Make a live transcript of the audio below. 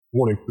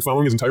Warning, the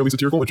following is entirely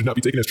satirical and should not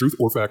be taken as truth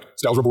or fact.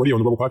 Styles Rebel Radio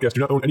and the Rebel Podcast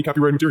do not own any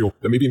copyrighted material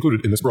that may be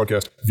included in this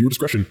broadcast. Viewer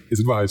discretion is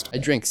advised. I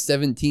drank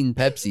 17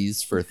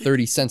 Pepsis for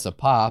 30 cents a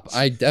pop.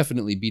 I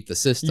definitely beat the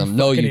system. You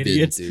No, you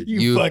idiots. didn't,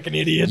 dude. You fucking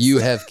idiots. You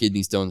have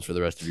kidney stones for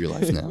the rest of your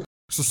life now.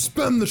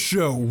 Suspend the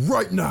show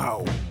right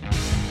now.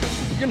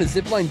 We're gonna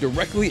zipline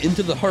directly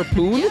into the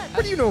harpoon? Yeah.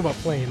 What do you know about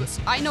planes?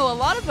 I know a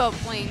lot about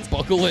planes.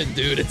 Buckle in,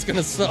 dude. It's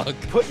gonna suck.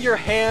 Put your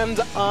hand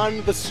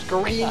on the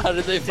screen. How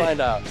did they find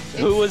out?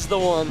 Who was the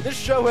one? This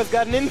show has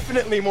gotten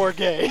infinitely more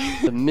gay.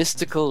 The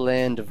mystical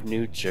land of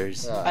New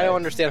Jersey. I don't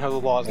understand how the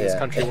laws in this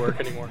country work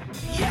anymore.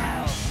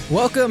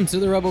 Welcome to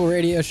the Rebel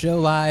Radio Show,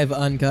 live,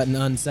 uncut, and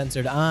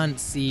uncensored on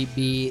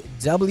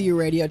CBW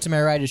Radio. To my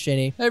right is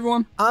Shani. Hey,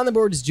 everyone. On the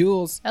board is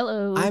Jules.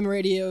 Hello. I'm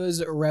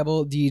radio's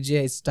Rebel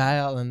DJ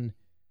Style, and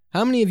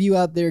how many of you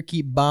out there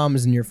keep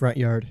bombs in your front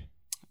yard?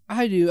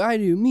 I do.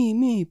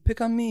 Me. Pick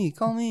on me.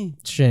 Call me.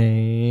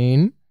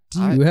 Shane,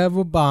 do you have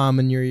a bomb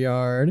in your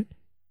yard?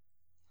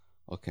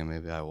 Okay,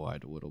 maybe I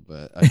lied a little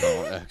bit. I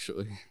don't,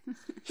 actually.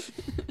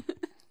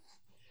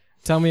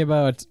 Tell me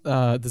about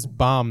this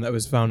bomb that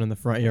was found in the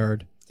front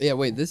yard. Yeah,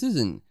 wait, this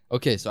isn't...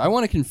 Okay, so I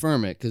want to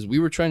confirm it, because we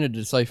were trying to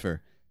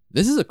decipher.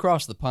 This is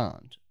across the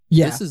pond.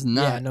 Yeah. This is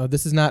not... Yeah, no,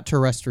 this is not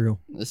terrestrial.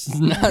 This is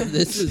not...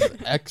 This is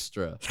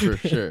extra, for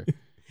sure.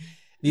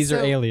 These are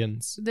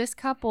aliens. This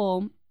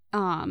couple,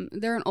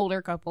 they're an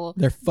older couple.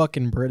 They're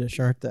fucking British,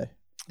 aren't they?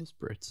 Those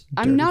Brits.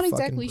 I'm not Dirty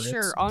exactly fucking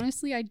Brits. sure.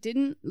 Honestly, I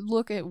didn't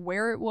look at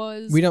where it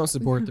was. We don't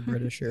support the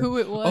British here. Who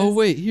it was. Oh,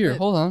 wait, here, but-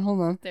 hold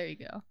on. There you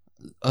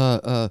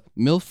go.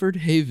 Milford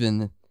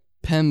Haven,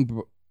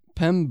 Pembrokeshire.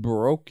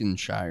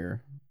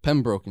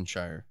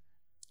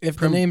 If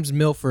the name's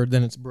Milford,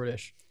 then it's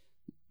British.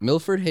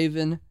 Milford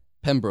Haven,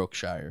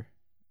 Pembrokeshire,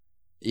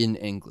 in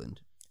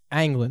England.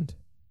 England.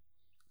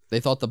 They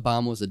thought the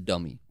bomb was a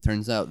dummy.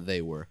 Turns out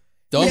they were.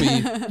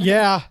 Dummy.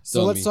 Yeah.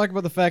 So Dummy. let's talk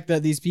about the fact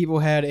that these people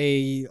had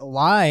a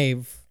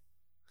live,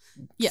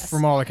 Yes.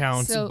 from all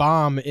accounts, So-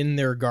 bomb in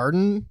their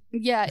garden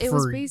Yeah, it for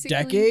was basically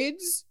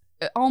decades.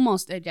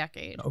 almost a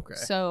decade. Okay.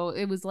 So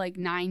it was like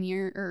 9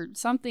 years or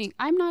something.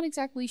 I'm not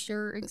exactly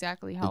sure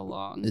exactly how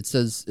long. It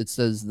says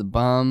the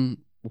bomb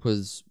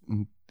was...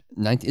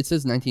 It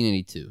says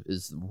 1982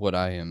 is what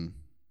I am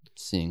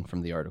seeing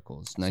from the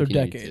articles. So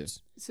 1982.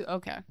 decades. So,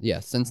 okay. Yeah,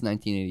 since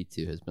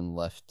 1982 has been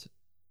left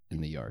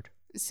in the yard.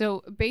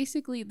 So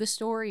basically, the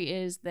story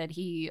is that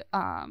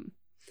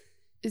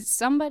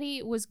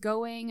somebody was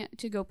going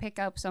to go pick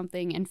up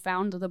something and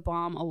found the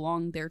bomb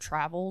along their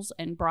travels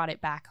and brought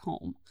it back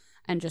home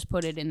and just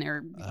put it in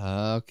their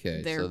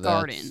Okay, their so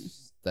garden.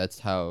 That's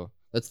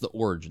the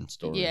origin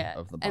story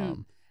of the bomb.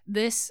 And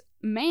this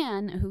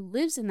man who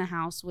lives in the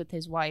house with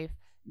his wife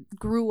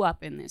grew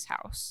up in this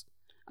house.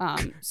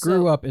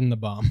 Grew up in the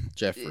bomb.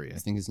 Jeffrey, I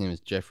think his name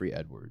is Jeffrey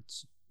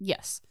Edwards.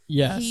 Yes.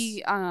 Yes.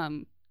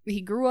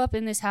 He grew up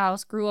in this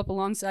house, grew up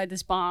alongside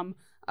this bomb.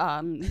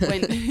 When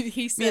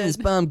he said, Man, this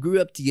bomb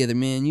grew up together,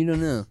 man. You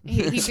don't know.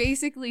 he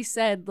basically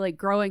said, like,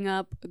 growing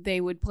up,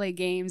 they would play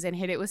games and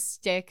hit it with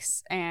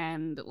sticks,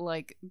 and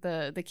like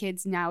the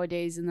kids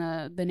nowadays in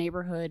the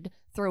neighborhood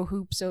throw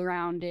hoops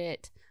around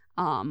it.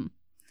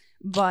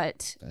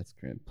 But That's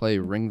great. Play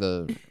ring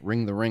the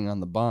ring on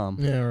the bomb.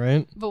 Yeah,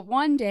 right. But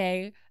one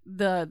day,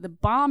 the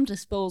bomb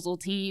disposal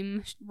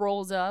team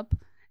rolls up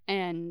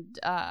and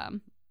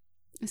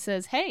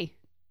says, "Hey,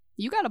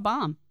 you got a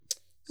bomb.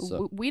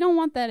 So- We don't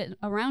want that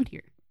around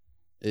here."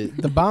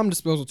 The bomb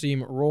disposal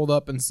team rolled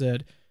up and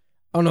said,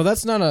 "Oh no,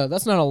 that's not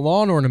a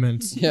lawn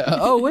ornament. Yeah.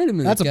 Oh, wait a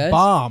minute, That's guys. a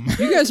bomb."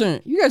 You guys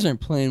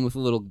aren't playing with a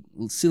little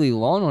silly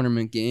lawn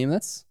ornament game.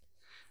 That's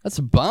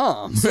a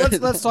bomb. So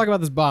let's talk about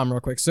this bomb real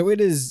quick. So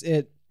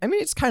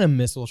it's kind of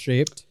missile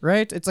shaped,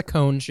 right? It's a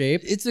cone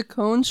shape. It's a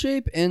cone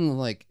shape, and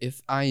like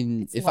if I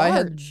had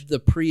large. the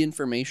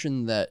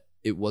pre-information that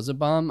it was a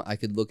bomb, I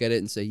could look at it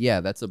and say,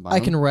 yeah, that's a bomb. I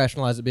can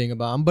rationalize it being a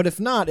bomb, but if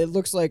not, it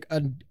looks like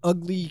an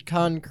ugly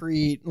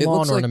concrete It lawn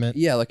looks ornament.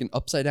 like an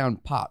upside down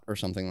pot or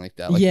something like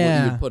that. Like what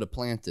Yeah. you would put a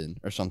plant in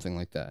or something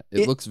like that.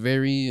 It looks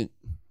very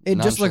It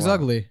just looks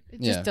nonchalant. ugly.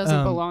 It just Yeah.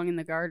 doesn't belong in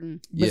the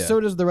garden. But Yeah. so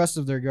does the rest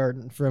of their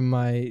garden. From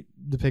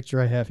the picture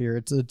I have here,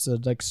 it's a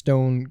like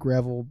stone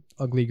gravel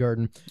ugly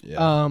garden.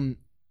 Yeah.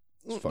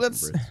 It's fucking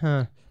Let's.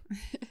 Brits.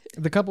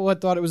 The couple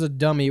had thought it was a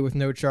dummy with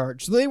no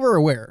charge, so they were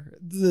aware.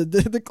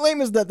 The claim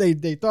is that they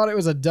thought it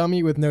was a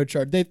dummy with no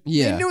charge. They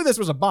knew this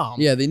was a bomb.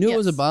 Yeah, they knew it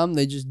was a Yes. bomb.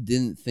 They just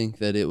didn't think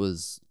that it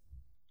was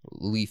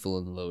lethal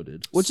and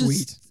loaded, which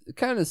Sweet. is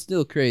kind of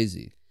still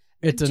crazy.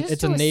 It's Just a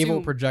to naval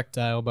assume-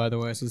 projectile, by the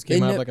way. So this They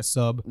came out ne- like a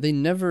sub. They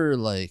never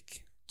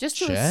like. Just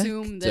to checked,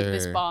 assume that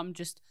this or- bomb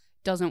just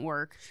doesn't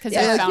work because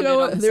Yeah, they like, found you know it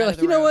what? on the They're side like, of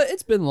the you know road. what?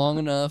 It's been long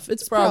enough.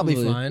 It's probably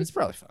probably fine. It's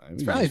probably fine.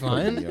 It's probably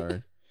fine.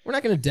 Yard. We're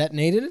not gonna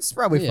detonate it. It's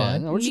probably Yeah,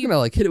 fine. no, we're just gonna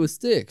like hit it with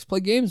sticks, play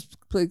games,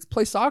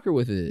 play soccer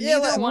with it. Yeah,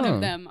 Neither like- one Come of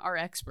on. them are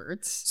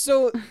experts.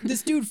 So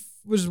this dude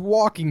was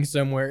walking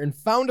somewhere and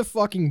found a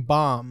fucking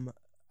bomb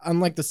on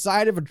like the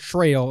side of a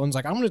trail and was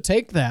like, "I'm gonna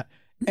take that."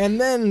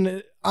 And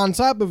then on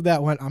top of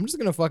that went, I'm just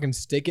going to fucking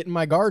stick it in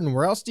my garden.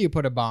 Where else do you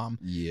put a bomb?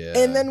 Yeah.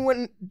 And then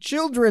when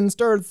children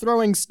started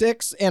throwing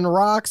sticks and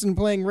rocks and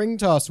playing ring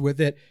toss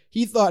with it,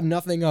 he thought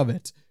nothing of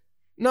it.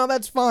 No,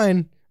 that's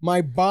fine.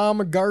 My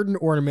bomb garden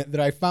ornament that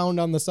I found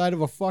on the side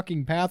of a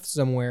fucking path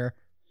somewhere.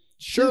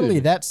 Surely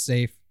Dude. that's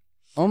safe.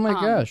 Oh my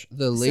gosh.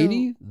 The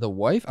lady, the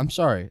wife, I'm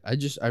sorry.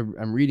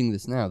 I'm reading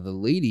this now. The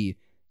lady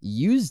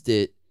used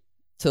it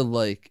to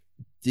like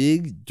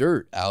dig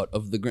dirt out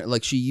of the ground.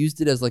 Like she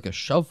used it as like a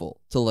shovel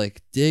to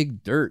like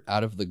dig dirt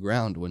out of the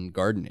ground when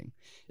gardening.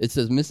 It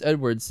says Miss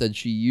Edwards said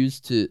she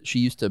used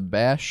to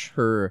bash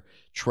her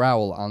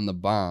trowel on the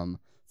bomb,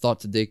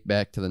 thought to date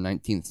back to the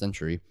 19th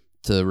century,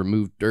 to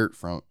remove dirt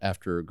from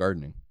after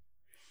gardening.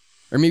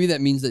 Or maybe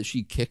that means that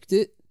she kicked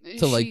it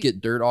to like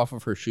get dirt off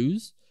of her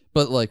shoes.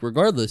 But like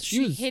regardless,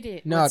 she was hit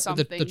it. No, with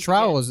something the to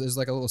trowel get- is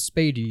like a little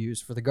spade you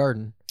use for the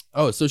garden.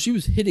 Oh, so she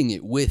was hitting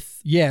it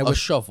with a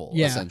shovel,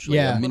 essentially.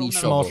 Yeah, A mini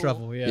little small shovel.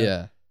 shovel, yeah.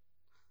 Yeah.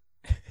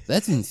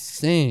 That's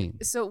insane.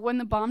 So when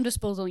the bomb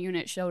disposal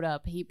unit showed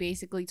up, he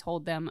basically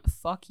told them,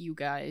 "Fuck you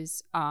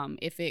guys.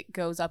 If it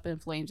goes up in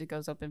flames, it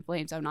goes up in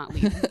flames. I'm not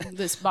leaving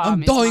this bomb.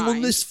 I'm is dying mine."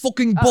 on this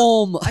fucking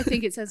bomb. I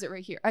think it says it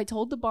right here. I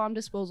told the bomb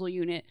disposal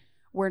unit,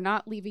 "We're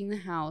not leaving the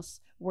house.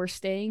 We're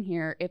staying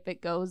here. If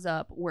it goes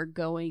up, we're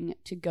going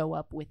to go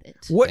up with it."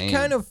 What Damn.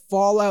 kind of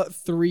Fallout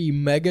 3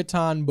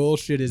 megaton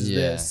bullshit is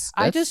this?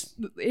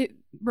 It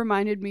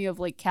reminded me of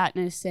like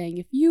Katniss saying,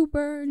 "If you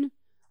burn,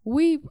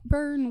 we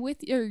burn with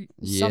you,"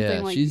 or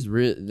something like she's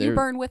 "You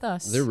burn with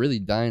us." They're really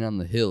dying on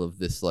the hill of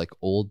this like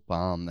old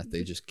bomb that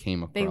they just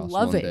came across. They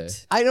love one it. day.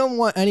 I don't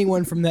want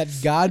anyone from that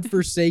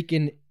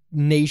godforsaken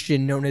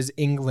nation known as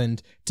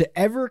England to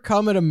ever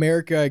come at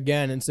America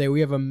again and say we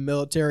have a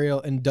military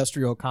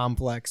industrial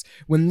complex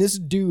when this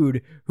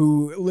dude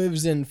who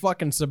lives in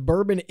fucking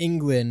suburban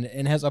England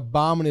and has a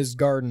bomb in his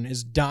garden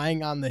is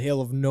dying on the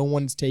hill of no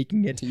one's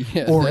taking it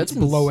Yeah, or that's it's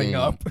blowing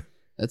insane. up.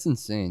 That's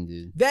insane,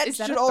 dude. That Is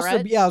that should a also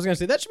threat? be, I was going to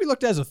say, that should be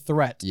looked at as a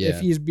threat Yeah.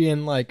 if he's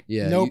being like,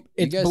 Yeah, nope,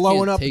 you it's guys blowing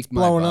can't up, take it's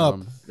my blowing up.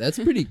 bomb. That's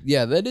pretty.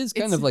 Yeah, that is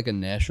kind It's- of like a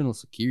national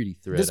security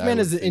threat. This I man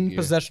would is in figure.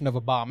 possession of a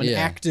bomb, an Yeah.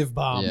 active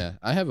bomb. Yeah,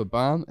 I have a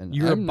bomb, and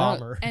You're I'm a not-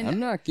 bomber. And- I'm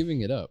not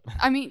giving it up.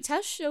 I mean,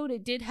 tests showed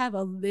it did have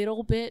a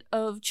little bit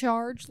of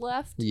charge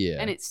left. Yeah.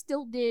 And it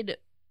still did.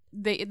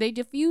 They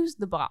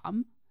diffused the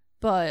bomb,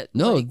 but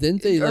No, like,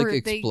 didn't they like or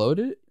explode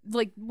it?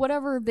 Like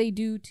whatever they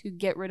do to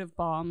get rid of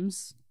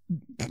bombs,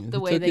 the They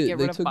way took they it- get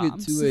rid of took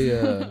bombs. it to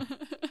a.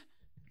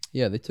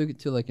 Yeah, they took it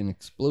to like an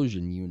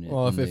explosion unit.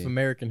 Well, and if they-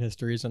 American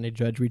history is any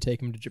judge, we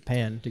take him to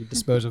Japan to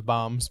dispose of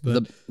bombs.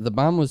 But the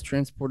bomb was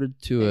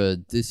transported to a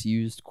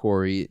disused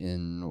quarry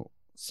in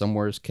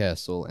somewhere's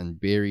castle and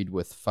buried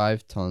with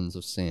 5 tons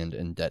of sand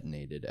and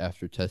detonated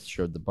after tests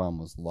showed the bomb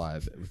was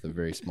live with a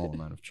very small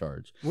amount of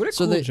charge. what a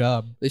so cool they-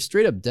 job. They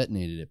straight up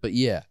detonated it. But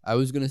yeah, I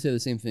was going to say the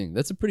same thing.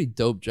 That's a pretty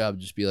dope job.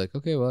 Just be like,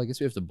 okay, well, I guess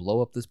we have to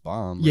blow up this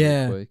bomb really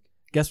Yeah. quick.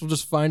 Guess we'll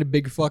just find a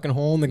big fucking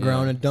hole in the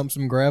ground Yeah. and dump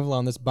some gravel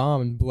on this bomb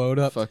and blow it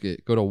up. Fuck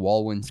it. Go to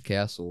Walwyn's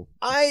castle.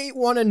 I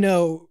want to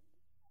know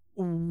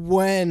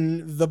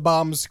when the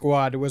bomb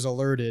squad was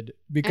alerted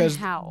because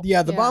how.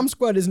 yeah, the Yeah. bomb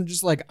squad isn't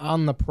just like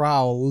on the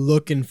prowl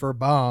looking for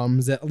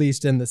bombs. At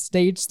least in the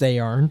States, they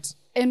aren't.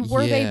 And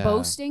were they Yeah.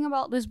 boasting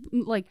about this?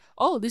 Like,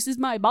 oh, this is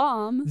my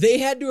bomb. They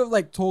had to have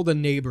like told a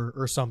neighbor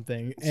or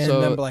something, and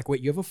So- then be like, "Wait,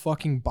 you have a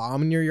fucking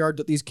bomb in your yard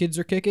that these kids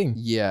are kicking?"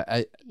 Yeah,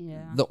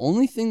 Yeah. the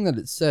only thing that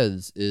it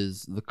says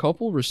is the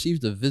couple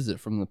received a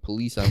visit from the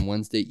police on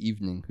Wednesday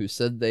evening who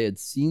said they had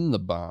seen the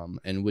bomb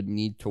and would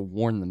need to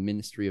warn the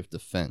Ministry of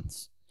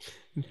Defense.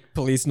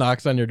 Police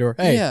knocks on your door.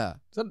 Hey, Yeah.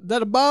 is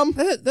that a bomb?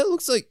 That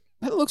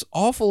looks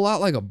awful lot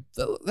like a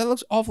that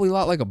looks awfully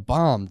lot like a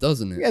bomb,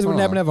 doesn't it? You guys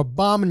wouldn't happen to have a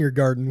bomb in your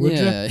garden, would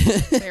yeah.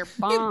 They're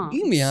bombs.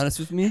 You can be honest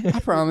with me. I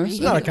promise.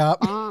 Not a cop.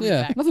 Bombs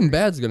Yeah, back nothing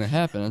bad's gonna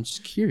happen. I'm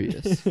just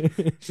curious.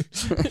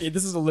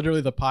 This is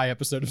literally the pie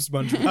episode of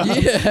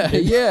SpongeBob.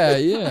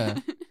 yeah.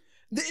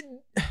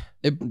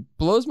 It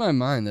blows my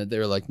mind that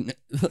they're like,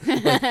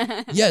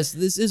 yes,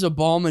 this is a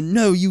bomb, and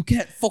no, you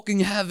can't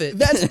fucking have it.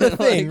 That's the Like,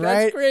 thing,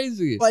 right? That's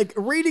crazy. Like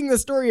reading the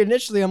story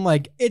initially, I'm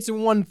like, it's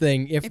one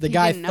thing if the he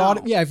guy didn't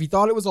thought, know. if he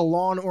thought it was a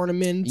lawn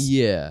ornament,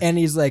 Yeah. and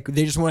he's like,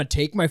 they just want to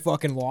take my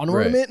fucking lawn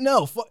Right. ornament.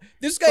 No,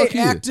 this guy Fuck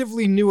you.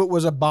 actively knew it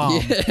was a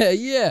bomb.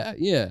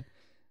 Yeah.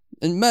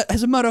 And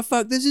as a matter of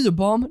fact, this is a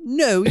bomb.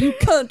 No, you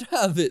can't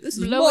have it. This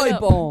is Blow it my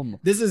up. bomb.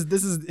 This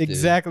is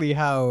exactly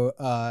how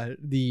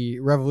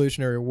the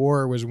Revolutionary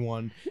War was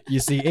won.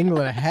 You see,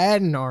 England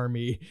had an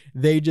army;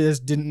 they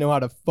just didn't know how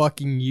to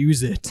fucking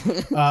use it.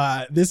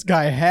 This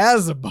guy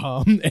has a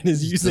bomb and is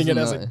Just using it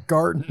as doesn't a know.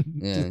 garden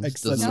Yeah, he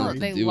just doesn't know No, what to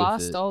they do with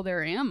lost it. all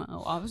their ammo,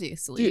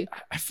 obviously. Dude,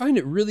 I find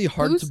it really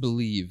hard to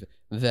believe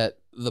that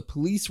the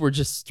police were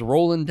just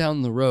strolling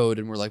down the road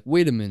and were like,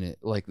 wait a minute,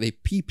 like they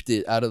peeped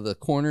it out of the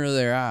corner of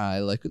their eye.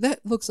 Like that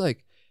looks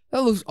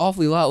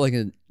awfully lot like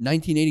a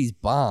 1980s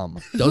bomb,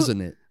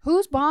 doesn't it?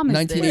 Whose bomb is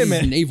 1980s Wait a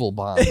minute. naval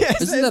bomb.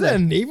 is Isn't that a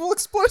naval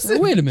explosive?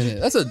 Wait a minute,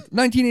 that's a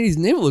 1980s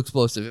naval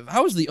explosive. If I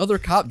was the other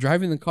cop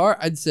driving the car,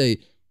 I'd say,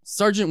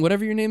 Sergeant,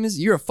 whatever your name is,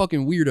 you're a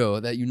fucking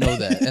weirdo that you know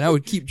that. And I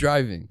would keep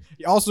driving.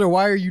 Also,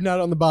 why are you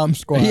not on the bomb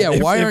squad? Yeah,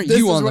 why if aren't this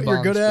you is on the what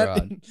you're bomb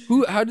good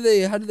squad? How do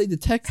they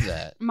detect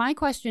that? My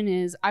question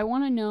is, I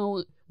want to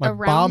know My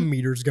around bomb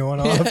meter's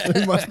going off.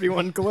 There must be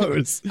one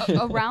close.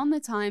 around the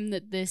time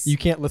that this You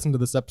can't listen to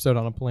this episode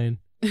on a plane.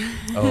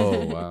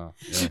 Oh wow.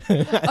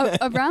 Yeah.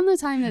 around the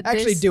time that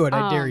Actually, this, do it.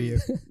 I dare you.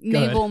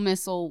 naval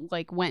missile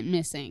like went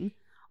missing,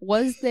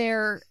 was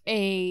there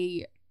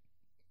a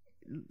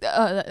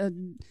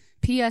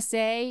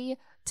PSA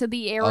to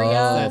the area?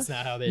 That's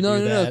not how they do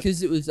No, that.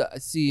 because it was.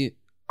 See,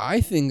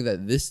 I think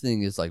that this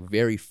thing is like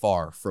very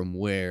far from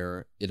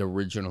where it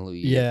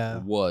originally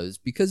was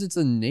because it's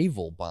a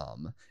naval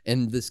bomb,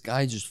 and this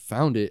guy just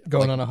found it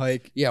Going like, on a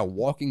hike. Yeah,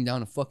 walking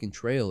down a fucking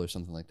trail or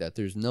something like that.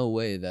 There's no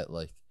way that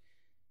like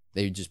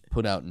they just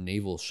put out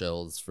naval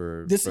shells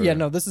for This for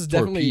this is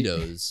definitely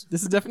torpedoes.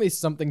 This is definitely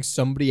something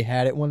somebody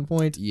had at one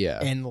point Yeah,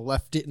 and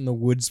left it in the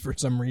woods for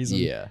some reason.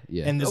 yeah.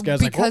 And this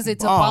guy's like, because oh,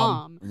 it's a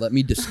bomb. Let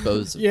me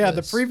dispose of Yeah,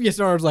 this. the previous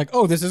owner was like,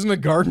 oh, this isn't a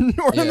garden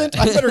ornament?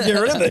 I better get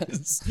rid of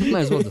this. Might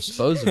as well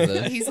dispose of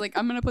this. He's like,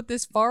 I'm gonna put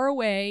this far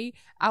away,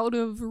 out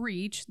of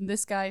reach.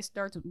 This guy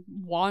starts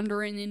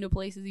wandering into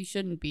places he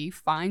shouldn't be,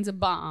 finds a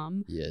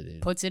bomb, Yeah,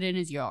 dude. puts it in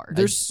his yard.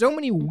 There's so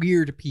many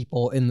weird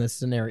people in this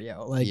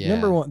scenario. Like, Yeah.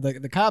 number one,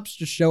 the cops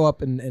just show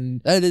up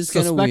and That is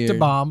kind of suspect weird. a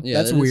bomb. Yeah,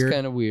 That's that is weird.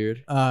 kind of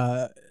weird.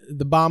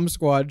 The bomb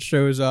squad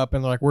shows up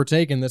and they're like, we're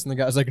taking this. And the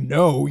guy's like,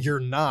 no, you're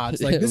not.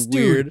 It's like, this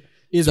Weird. dude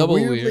is Double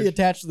weirdly weird.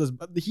 attached to this.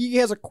 He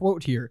has a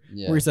quote here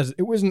Yeah. where he says,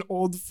 it was an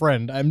old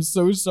friend. I'm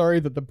so sorry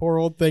that the poor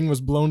old thing was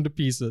blown to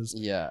pieces.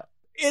 Yeah.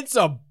 It's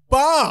a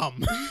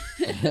bomb.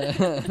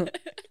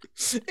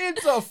 It's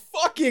a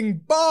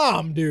fucking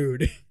bomb,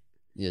 dude.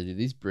 Yeah, dude,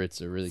 these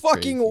Brits are really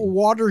Fucking crazy.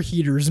 water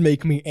heaters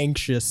make me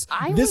anxious.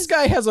 This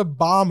guy has a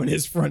bomb in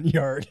his front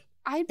yard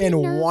I'd be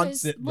and nervous.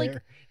 wants it like,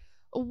 there.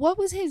 what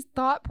was his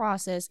thought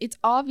process? It's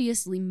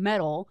obviously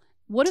metal.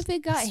 What if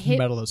it got It's hit?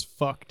 metal as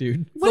fuck,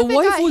 dude. What The if it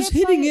wife got was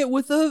hit hitting by- it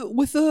with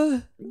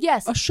a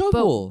Yes, a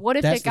shovel. But what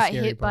if That's it the got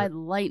scary hit by part.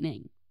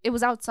 lightning? It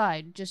was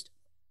outside, just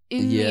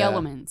in the Yeah.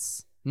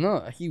 elements.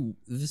 No,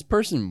 this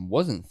person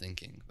wasn't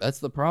thinking. That's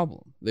the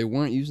problem. They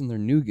weren't using their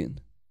nougat.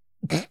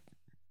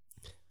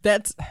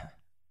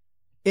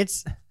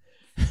 It's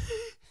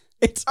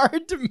it's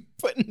hard to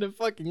put into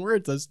fucking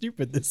words how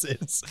stupid this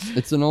is.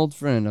 It's an old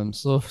friend. I'm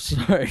so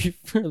sorry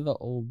for the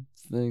old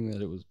thing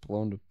that it was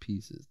blown to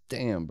pieces.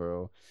 Damn,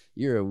 bro.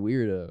 You're a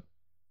weirdo.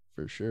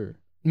 For sure.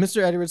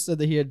 Mr. Edwards said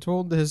that he had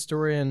told the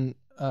historian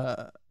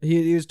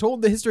he was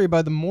told the history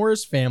by the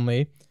Morris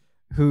family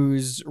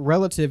whose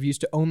relative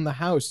used to own the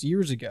house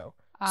years ago.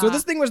 So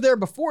this thing was there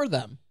before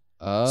them.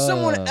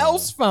 Someone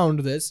else found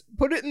this,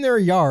 put it in their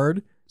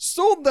yard,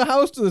 sold the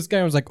house to this guy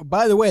and was like,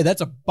 by the way,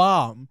 that's a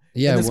bomb.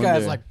 Yeah, and I this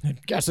guy's wonder. like, I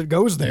guess it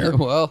goes there.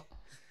 Well,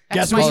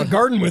 Guess That's we my- should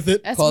garden with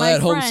it. That's call my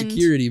that home friend.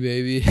 security,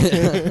 baby.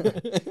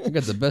 I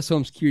got the best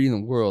home security in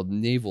the world.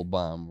 Naval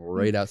bomb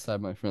right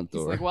outside my front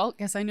He's door. like, well,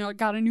 guess I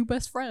got a new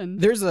best friend.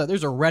 There's a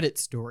Reddit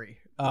story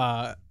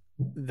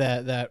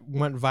that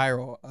went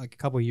viral like a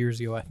couple years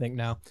ago, I think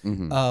now,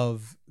 Mhm.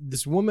 of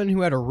this woman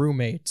who had a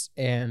roommate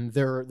and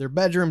their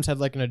bedrooms had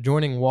like an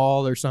adjoining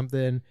wall or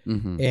something,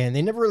 Mhm. and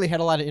they never really had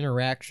a lot of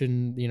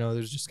interaction. You know,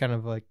 there's just kind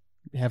of like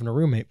having a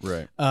roommate.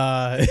 Right.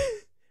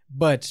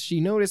 But she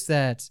noticed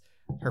that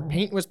her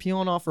paint was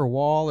peeling off her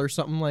wall or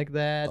something like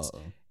that,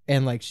 Uh-oh.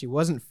 and like she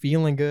wasn't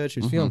feeling good. She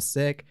was feeling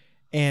sick.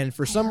 And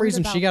for some heard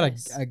reason, she about got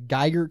this. a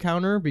Geiger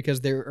counter because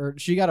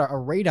she got a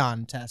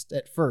radon test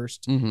at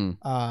first, Mhm.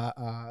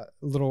 a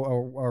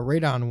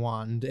radon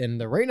wand, and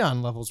the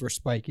radon levels were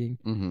spiking.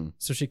 Mhm.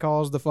 So she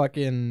calls the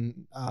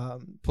fucking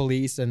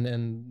police and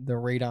the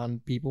radon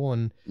people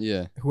and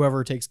Yeah.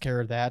 whoever takes care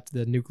of that,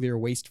 the nuclear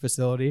waste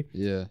facility.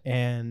 Yeah.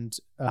 And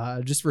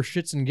just for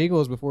shits and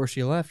giggles, before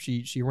she left,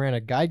 she ran a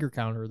Geiger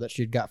counter that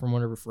she'd got from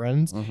one of her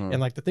friends, Mhm. and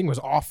like the thing was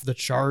off the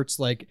charts.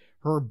 Like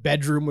her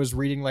bedroom was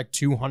reading like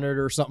 200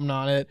 or something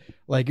on it.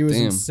 Like it was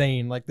Damn.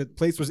 insane. Like the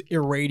place was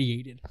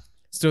irradiated.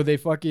 So they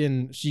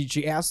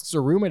she asks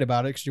her roommate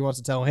about it because she wants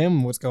to tell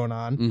him what's going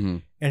on,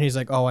 Mhm. and he's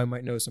like, "Oh, I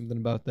might know something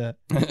about that."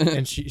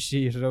 And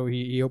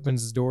he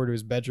opens his door to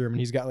his bedroom, and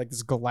he's got like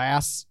this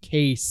glass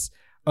case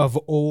of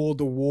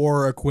old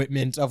war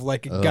equipment of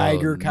like Oh,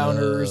 Geiger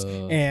counters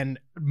no. and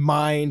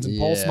mines and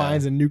pulse Yeah.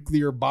 mines and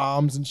nuclear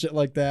bombs and shit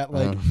like that,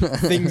 like Uh-huh.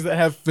 things that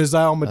have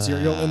fissile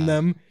material in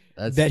them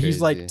That's that he's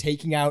like crazy.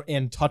 taking out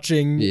and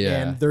touching,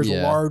 Yeah, and there's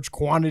yeah. large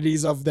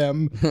quantities of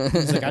them.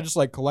 He's like, I just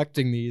like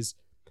collecting these.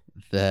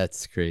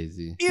 That's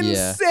crazy.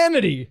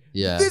 Insanity.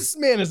 Yeah. This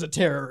man is a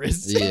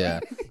terrorist. Yeah.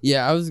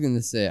 Yeah, I was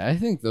gonna say, I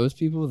think those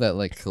people that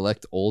like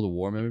collect old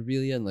war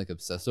memorabilia and like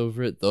obsess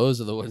over it,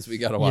 those are the ones we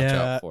gotta watch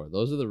Yeah. out for.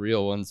 Those are the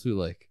real ones who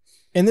like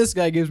And this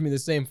guy gives me the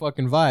same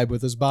fucking vibe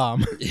with his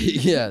bomb.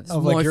 yeah, this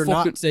Of is my like, you're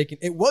fucking, not taking.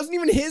 It wasn't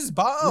even his this is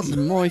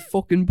bomb. my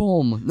fucking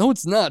bomb. No,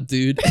 it's not,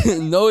 dude.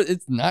 No,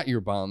 it's not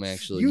your bomb,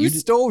 actually. You d-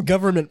 stole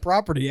government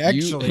property,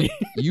 actually.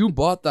 you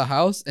bought the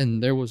house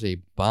and there was a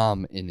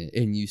bomb in it,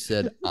 and you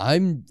said,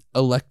 I'm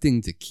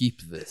electing to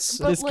keep this.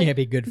 But, This like- can't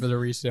be good for the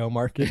resale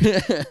market.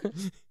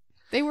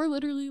 They were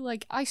literally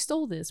like, I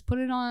stole this, put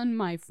it on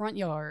my front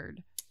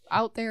yard,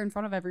 out there in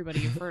front of everybody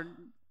for.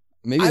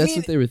 Maybe that's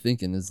what they were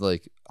thinking. Is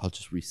like, I'll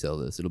just resell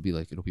this. It'll be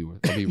worth. I'll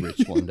be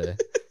rich one day.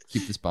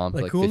 Keep this bomb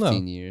for like cool,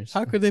 15 no. years.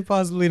 How could they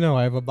possibly know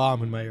I have a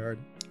bomb in my yard?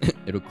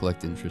 It'll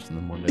collect interest in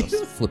the morning. I'll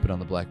just flip it on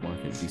the black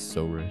market. It'll be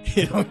so rich.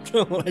 It'll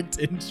collect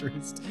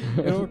interest.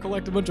 It'll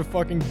collect a bunch of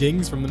fucking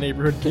dings from the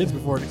neighborhood kids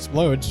before it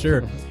explodes,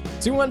 sure.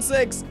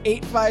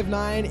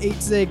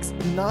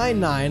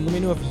 216-859-8699. Let me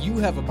know if you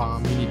have a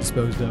bomb you need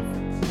disposed of.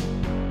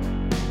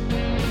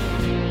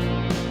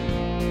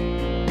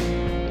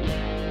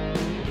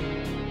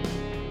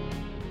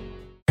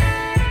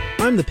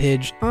 I'm the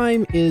Pidge.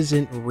 I'm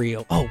isn't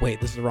real. Oh, wait,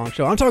 this is the wrong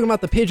show. I'm talking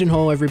about the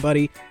Pigeonhole,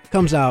 everybody.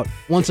 Comes out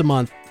once a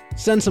month.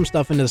 Send some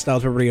stuff into the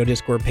Styles Rebel Radio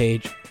Discord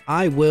page.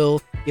 I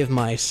will give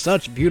my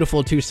such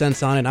beautiful 2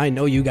 cents on it. I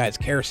know you guys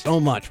care so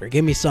much for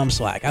give me some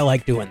slack. I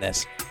like doing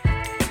this.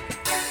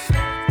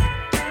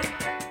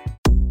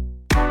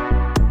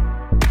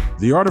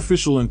 The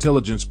Artificial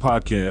Intelligence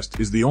Podcast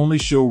is the only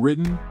show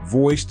written,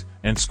 voiced,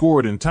 and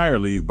scored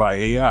entirely by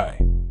AI.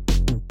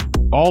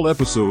 All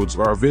episodes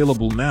are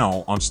available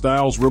now on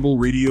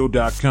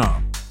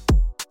StylesRebelRadio.com.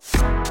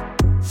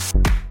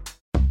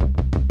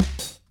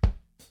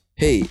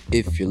 Hey,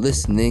 if you're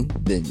listening,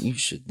 then you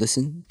should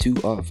listen to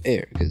Off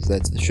Air, because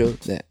that's the show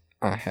that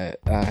I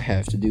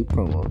have to do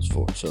promos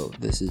for. So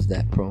this is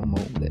that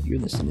promo that you're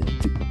listening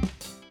to. Whoever's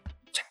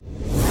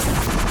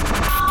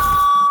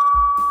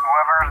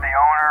the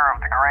owner of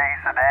the gray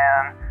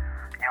sedan,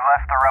 you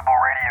left the Rebel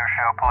Radio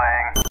show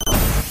playing.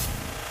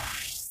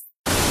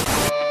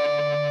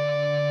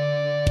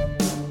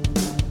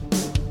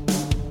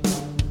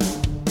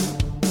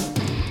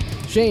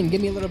 Shane,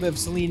 give me a little bit of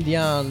Celine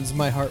Dion's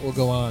My Heart Will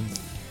Go On.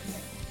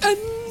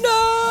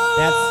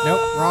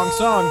 Nope, wrong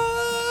song.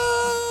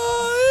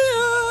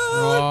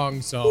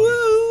 Wrong song.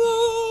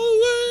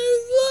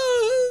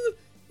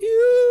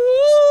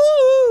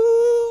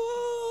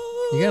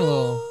 You got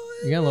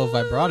a little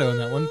vibrato in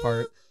that one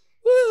part.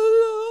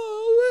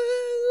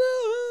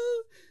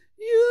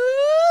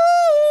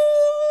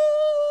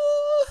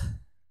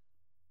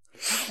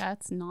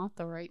 That's not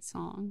the right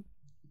song.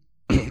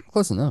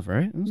 Close enough,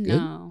 right? It was good.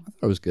 No. I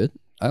thought it was good.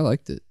 I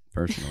liked it,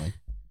 personally.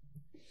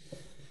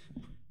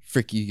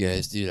 Frick you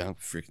guys, dude. I'm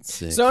freaking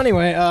sick. So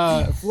anyway,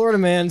 Florida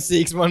man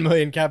seeks 1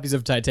 million copies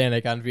of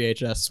Titanic on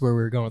VHS. Where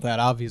we were going with that,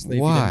 obviously. If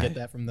you Why? didn't get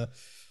that from the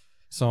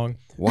song.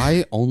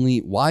 Why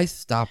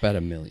stop at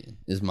 1 million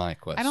is my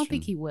question. I don't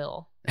think he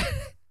will.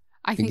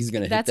 I think he's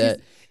gonna that's hit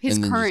that his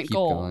and then just current keep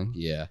goal. going.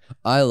 Yeah,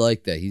 I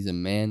like that. He's a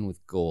man with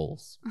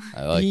goals.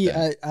 I like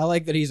that. I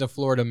like that he's a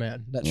Florida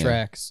man. That Yeah.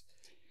 tracks.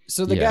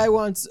 So the guy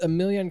wants 1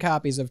 million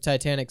copies of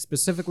Titanic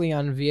specifically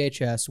on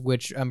VHS,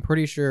 which I'm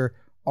pretty sure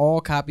all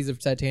copies of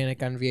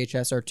Titanic on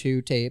VHS are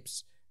 2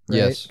 tapes. Right?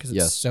 Yes, Because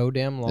yes. it's so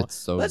damn long. It's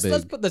so let's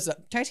big. put this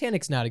up.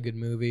 Titanic's not a good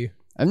movie.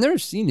 I've never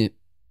seen it.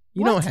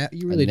 You What? don't have.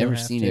 You really I've never don't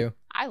have seen to. it.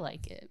 I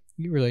like it.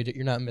 You really do.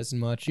 You're not missing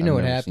much. You I've know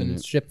what never seen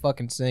happens. it. Ship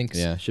fucking sinks.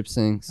 Yeah, ship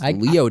sinks. I-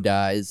 Leo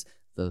dies.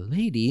 The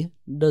lady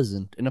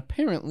doesn't. And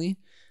apparently,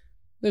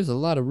 there's a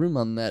lot of room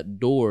on that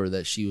door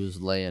that she was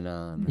laying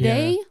on. Yeah.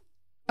 They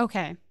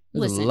okay.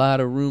 There's Listen. a lot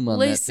of room on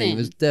that thing. Listen.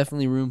 There's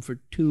definitely room for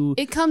two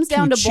It comes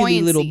down to chilly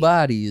buoyancy. little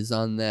bodies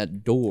on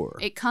that door.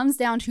 It comes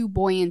down to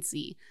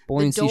buoyancy.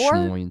 Buoyancy The door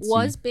schmoyancy.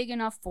 was big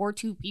enough for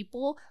 2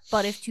 people,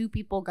 but if 2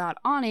 people got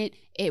on it,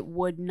 it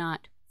would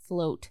not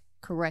float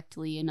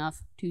correctly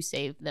enough to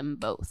save them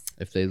both.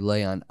 If they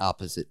lay on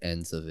opposite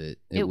ends of it,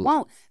 It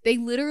won't. They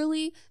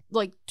literally,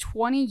 like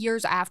 20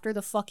 years after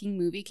the fucking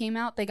movie came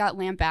out, they got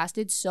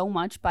lambasted so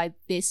much by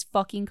this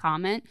fucking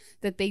comment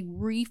that they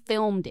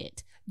refilmed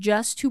it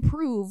just to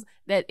prove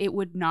that it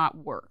would not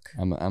work.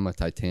 I'm a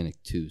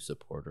Titanic 2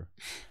 supporter.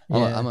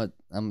 Yeah.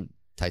 I'm a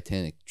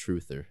Titanic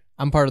truther.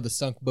 I'm part of the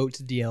Sunk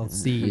Boats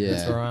DLC. Yeah.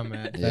 That's where I'm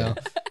at. Yeah.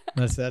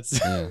 So that's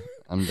Yeah,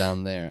 I'm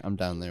down there. I'm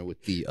down there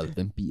with the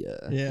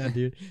Olympia. yeah,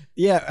 dude.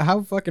 Yeah,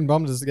 how fucking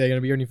bummed is this guy gonna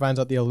be when he finds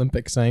out the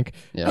Olympics sank?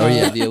 Yeah. Oh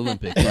yeah, the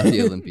Olympic, not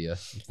the Olympia. I'm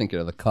thinking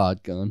of the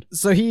cod gun.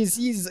 So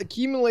he's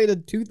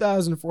accumulated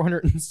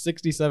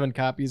 2,467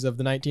 copies of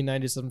the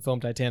 1997 film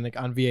Titanic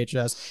on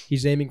VHS.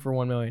 He's aiming for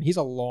 1 million. He's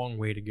a long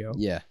way to go.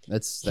 Yeah,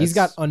 that's He's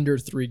got under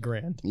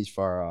 $3,000. He's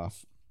far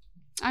off.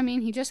 I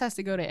mean, he just has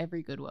to go to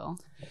every Goodwill.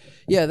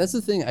 Yeah, that's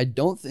the thing. I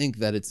don't think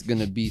that it's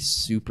gonna be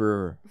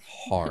super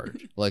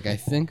hard. Like I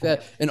think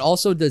that, and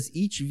also, does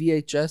each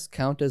VHS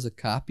count as a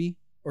copy?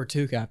 Or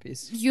 2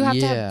 copies. You have to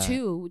Yeah. have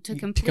 2 to To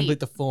complete. complete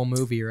the full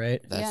movie,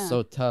 right? That's Yeah.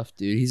 so tough,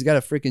 dude. He's got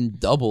to freaking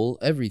double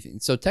everything.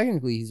 So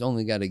technically, he's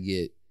only got to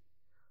get,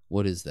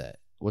 what is that?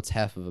 What's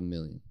half of a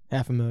million?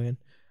 500,000.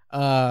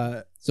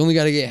 He's only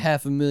got to get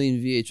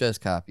 500,000 VHS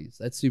copies.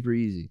 That's super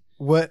easy.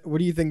 What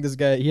do you think this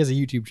guy? He has a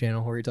YouTube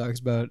channel where he talks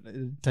about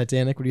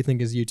Titanic. What do you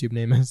think his YouTube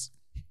name is?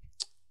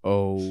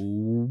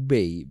 Oh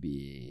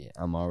baby,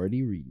 I'm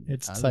already reading.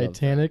 It's I love that.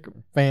 Titanic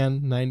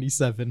Fan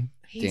 97.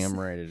 He's- Damn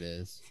right it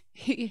is.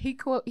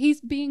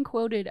 He's being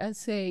quoted as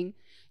saying,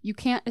 "You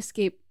can't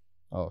escape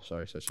Oh,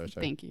 sorry.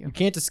 Thank you. You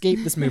can't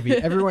escape this movie.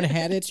 Everyone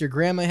had it. Your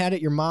grandma had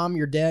it. Your mom,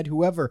 your dad,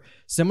 whoever.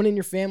 Someone in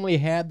your family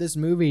had this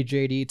movie,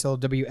 JD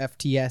told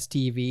WFTS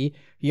TV.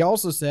 He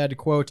also said,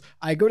 quote,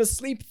 I go to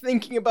sleep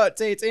thinking about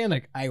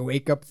Titanic. I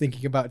wake up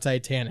thinking about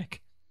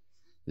Titanic.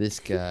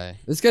 This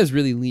guy's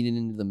really leaning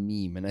into the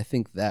meme, and I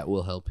think that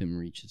will help him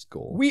reach his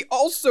goal. We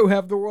also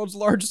have the world's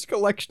largest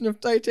collection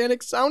of Titanic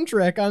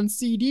soundtrack on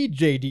CD,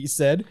 JD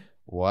said.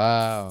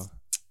 Wow.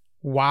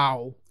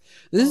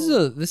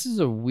 This is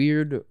a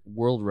weird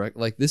world record.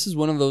 Like, this is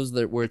one of those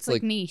where it's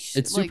like niche.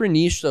 It's super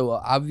niche, so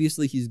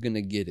obviously he's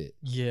gonna get it.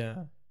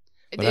 Yeah.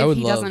 But if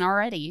he doesn't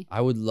already.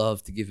 I would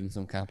love to give him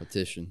some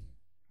competition.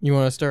 You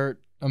want to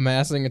start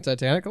amassing a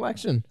Titanic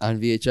collection? On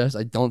VHS,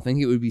 I don't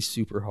think it would be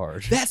super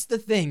hard. That's the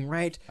thing,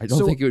 right? I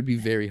don't think it would be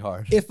very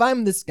hard. If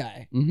I'm this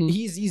guy, Mhm.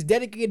 he's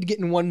dedicated to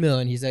getting 1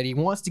 million. He said he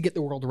wants to get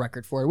the world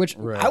record for it, which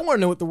Right. I want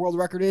to know what the world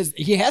record is.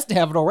 He has to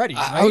have it already.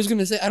 I right? was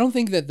gonna say, I don't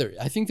think that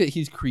I think that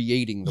he's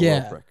creating the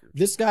world record.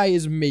 This guy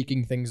is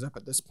making things up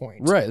at this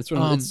point. Right. That's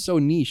what it's so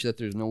niche that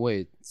there's no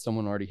way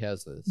someone already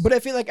has this. But I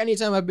feel like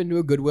anytime I've been to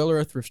a Goodwill or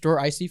a thrift store,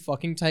 I see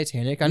fucking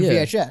Titanic on Yeah.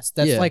 VHS.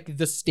 That's Yeah. like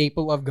the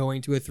staple of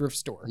going to a thrift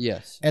store.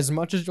 Yes. As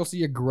much as you'll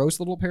see a gross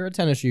little pair of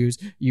tennis shoes,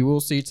 you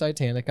will see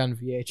Titanic on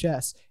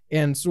VHS.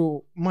 And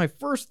so my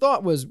first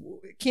thought was,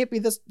 it can't be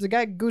this. The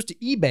guy goes to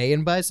eBay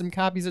and buys some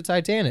copies of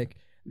Titanic.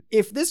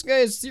 If this guy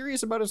is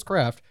serious about his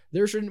craft,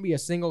 there shouldn't be a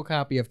single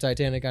copy of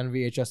Titanic on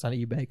VHS on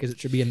eBay because it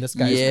should be in this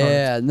guy's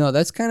cart. No,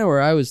 that's kind of where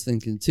I was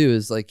thinking too.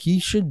 Is like he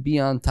should be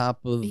on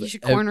top of. He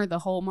should corner the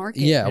whole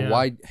market. Yeah,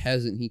 why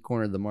hasn't he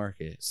cornered the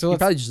market? So he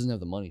probably just doesn't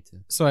have the money to.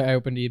 So I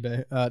opened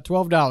eBay.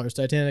 $12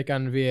 Titanic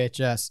on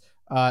VHS.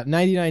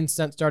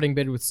 99-cent starting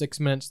bid with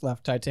 6 minutes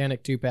left.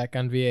 Titanic 2-pack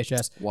on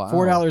VHS. Wow.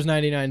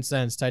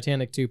 $4.99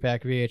 Titanic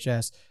 2-pack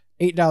VHS.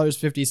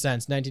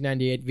 $8.50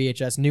 1998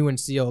 VHS new and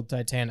sealed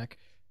Titanic.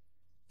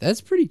 That's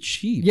pretty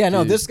cheap. Yeah,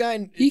 no, dude. this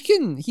guy he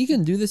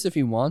can do this if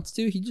he wants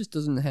to. He just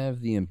doesn't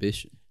have the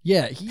ambition.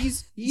 Yeah,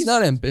 he's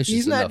not ambitious.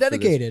 He's not enough for this.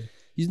 dedicated.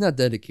 He's not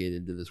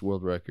dedicated to this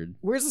world record.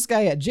 Where's this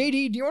guy at?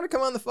 JD, do you want to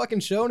come on the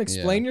fucking show and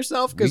explain Yeah.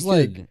 yourself? Because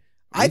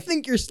I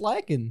think you're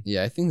slacking.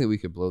 Yeah, I think that we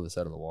could blow this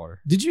out of the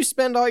water. Did you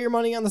spend all your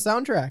money on the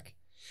soundtrack?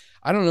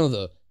 I don't know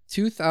though.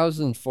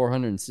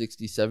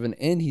 2,467,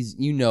 and he's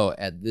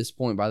at this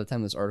point, by the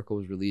time this article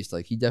was released,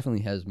 like he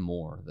definitely has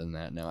more than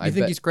that now. You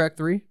think he's cracked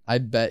 3? I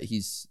bet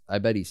he's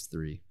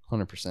 3,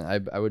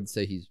 100%. I would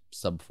say he's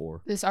sub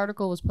 4. This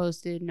article was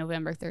posted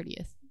November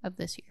 30th of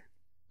this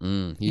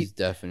year. He's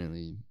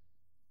definitely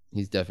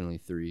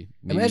 3.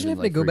 Maybe Imagine even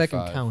if they go back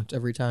 3.5. and count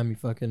every time you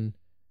fucking.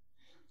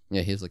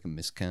 Yeah, he has like a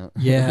miscount.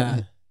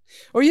 Yeah.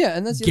 Oh yeah,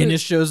 and that's the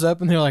Guinness shows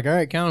up and they're like, all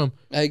right, count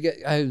them.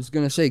 I was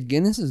gonna say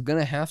Guinness is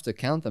gonna have to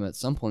count them at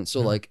some point. So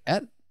like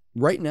at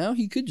right now,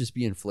 he could just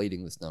be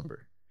inflating this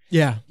number.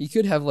 Yeah. He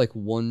could have like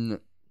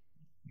one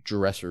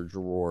dresser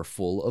drawer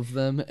full of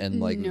them, and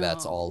like No.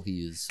 that's all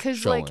he's Because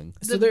showing. like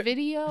the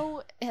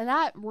video,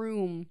 that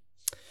room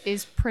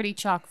is pretty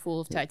chock full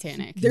of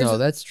Titanic.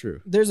 That's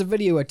true. There's a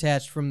video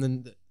attached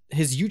from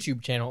his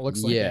YouTube channel. It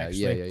looks like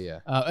actually. Yeah.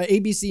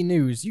 ABC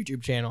News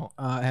YouTube channel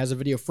has a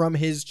video from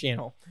his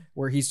channel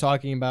where he's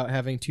talking about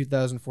having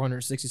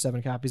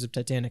 2,467 copies of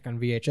Titanic on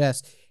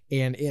VHS,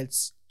 and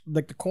it's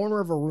like the corner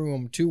of a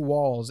room, 2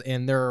 walls,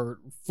 and they're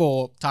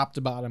full top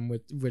to bottom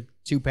with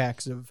 2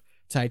 packs of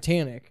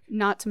Titanic.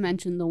 Not to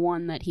mention the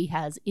one that he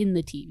has in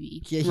the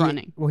TV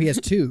running. Well, he has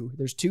 2.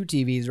 There's 2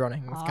 TVs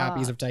running with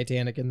copies of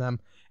Titanic in them,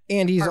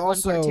 and he's Part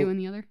also 1, part 2 in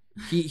the other.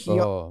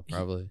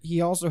 Probably. He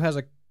also has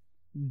a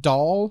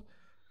doll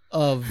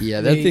of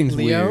Yeah, that thing's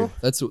Leo. weird.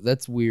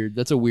 That's weird.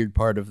 That's a weird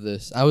part of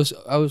this. I was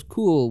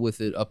cool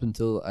with it up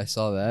until I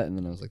saw that, and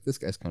then I was like, this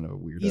guy's kind of a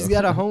weirdo. He's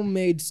got a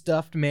homemade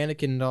stuffed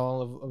mannequin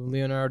doll of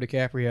Leonardo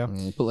DiCaprio. And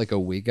he put like a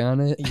wig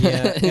on it.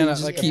 Yeah, and he kinda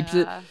just like a keeps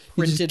it. He just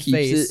printed keeps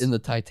face. it in the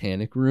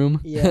Titanic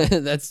room. Yeah.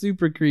 That's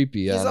super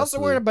creepy. He's also honestly.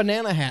 wearing a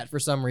banana hat for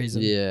some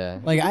reason.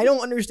 Yeah. Like, I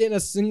don't understand a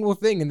single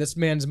thing in this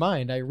man's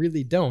mind. I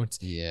really don't.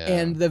 Yeah.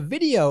 And the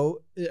video,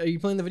 are you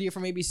playing the video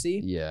from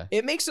ABC? Yeah.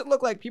 It makes it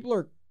look like people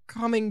are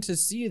coming to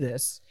see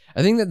this.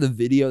 I think that the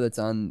video that's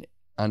on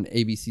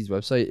ABC's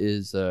website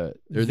is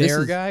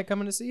Their guy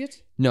coming to see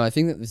it? No, I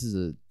think that this is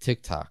a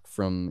TikTok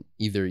from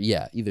either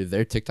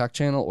their TikTok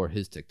channel or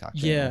his TikTok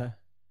channel. Yeah.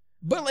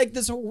 But like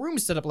this whole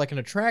room's set up like an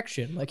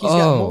attraction. Like he's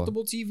got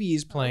multiple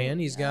TVs playing.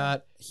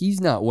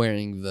 He's not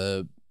wearing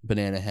the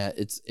banana hat.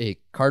 It's a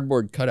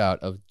cardboard cutout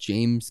of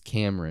James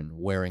Cameron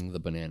wearing the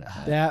banana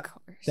hat.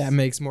 That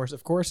makes more.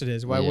 Of course it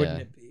is. Why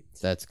wouldn't it be?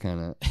 That's kind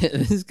of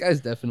this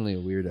guy's definitely a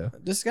weirdo.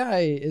 This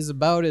guy is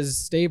about as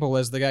stable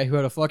as the guy who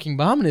had a fucking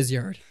bomb in his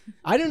yard.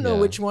 I don't know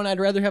which one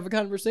I'd rather have a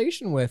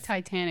conversation with.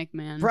 Titanic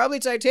Man. Probably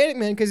Titanic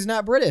Man because he's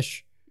not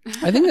British.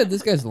 I think that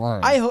this guy's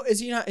lying. I hope is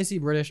he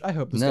British? I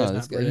hope this guy's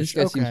not British.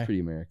 This guy seems pretty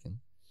American.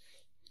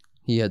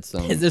 He had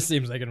some. This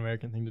seems like an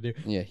American thing to do.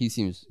 Yeah, he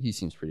seems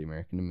pretty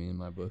American to me in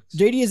my books.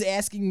 JD is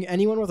asking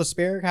anyone with a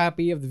spare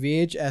copy of the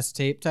VHS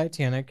tape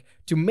Titanic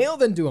to mail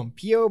them to him.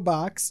 P.O.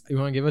 Box. You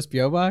want to give us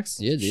P.O. Box?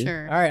 Yeah, dude.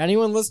 Sure. All right.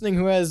 Anyone listening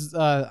who has,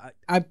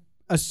 I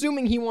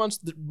assuming he wants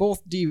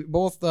both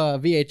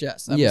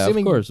VHS. I'm Yeah, of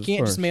assuming course, you of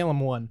can't just course. mail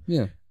him one.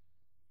 Yeah.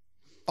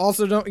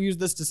 Also, don't use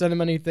this to send him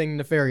anything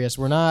nefarious.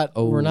 We're not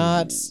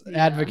Yeah.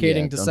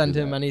 advocating Yeah, to don't send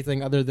do him that.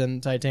 anything other than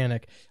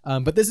Titanic.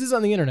 But this is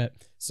on the internet,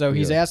 so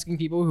he's Yeah. asking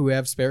people who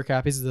have spare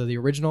copies of the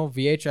original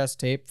VHS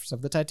tapes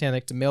of the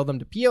Titanic to mail them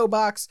to P.O.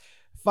 Box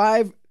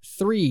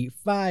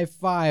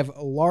 5355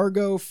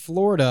 Largo,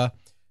 Florida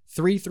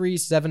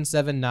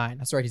 33779.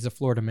 That's right, he's a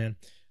Florida man.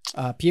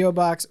 P.O.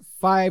 Box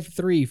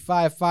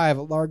 5355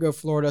 Largo,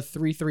 Florida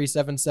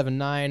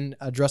 33779.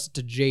 Address it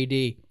to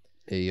JD.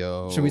 Hey,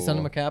 yo. Should we send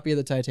him a copy of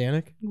the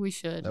Titanic? We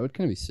should. That would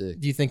kind of be sick.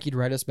 Do you think he'd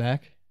write us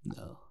back?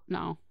 No.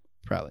 No.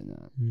 Probably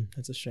not.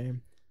 That's a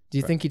shame. Do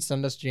you think he'd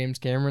send us James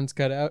Cameron's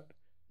cutout?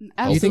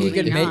 Oh, Do you think he Absolutely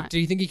could not. make? Do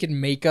you think he could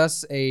make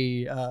us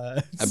a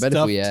I bet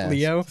if we stuffed asked.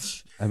 Leo?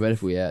 I bet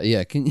if we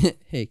yeah, can you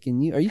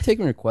are you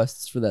taking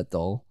requests for that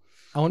doll?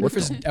 I wonder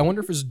What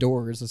if his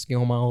door is a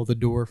scale model of the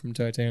door from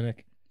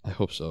Titanic. I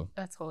hope so.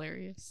 That's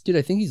hilarious. Dude,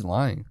 I think he's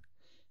lying.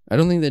 I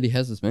don't think that he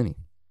has this many.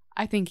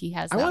 I think he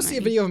has. I want to see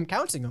a video of him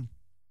counting them.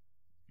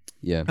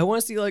 Yeah. I want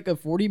to see like a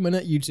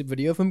 40-minute YouTube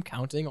video of him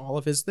counting all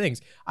of his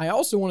things. I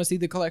also want to see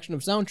the collection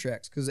of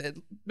soundtracks because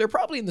they're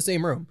probably in the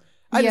same room.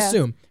 I'd Yeah.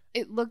 assume.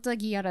 It looked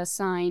like he had a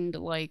signed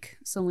like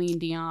Celine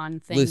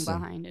Dion thing Listen.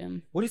 behind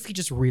him. What if he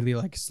just really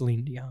likes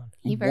Celine Dion?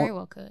 He very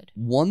well could.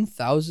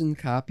 1,000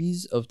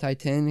 copies of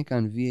Titanic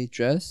on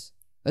VHS?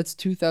 That's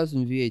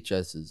 2,000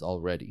 VHSs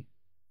already.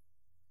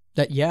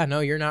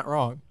 You're not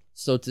wrong.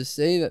 So to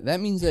say that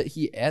means that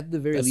he at the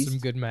very That's least some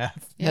good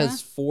math.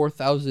 has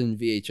 4,000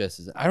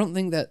 VHSs. I don't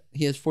think that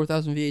he has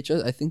 4,000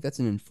 VHS. I think that's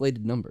an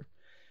inflated number.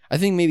 I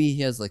think maybe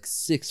he has like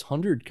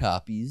 600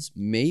 copies,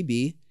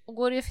 maybe.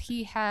 What if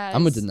he has?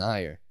 I'm a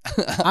denier.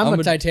 I'm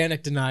a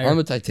Titanic denier. I'm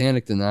a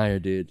Titanic denier,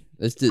 dude.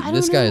 This I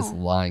this don't guy is know.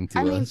 lying to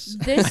I mean, us.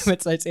 this I'm a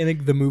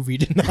Titanic the movie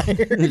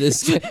denier.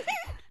 This guy-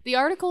 the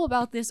article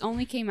about this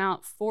only came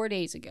out 4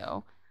 days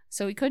ago,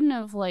 so he couldn't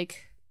have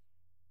like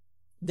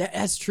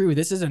That's true.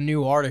 This is a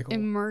new article.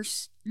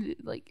 immersed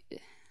like.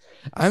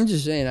 I'm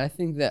just saying. I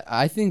think that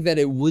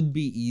it would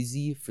be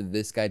easy for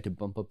this guy to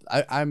bump up.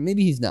 I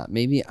maybe he's not.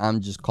 Maybe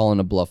I'm just calling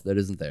a bluff that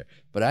isn't there.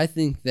 But I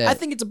think that I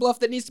think it's a bluff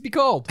that needs to be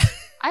called.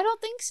 I don't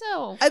think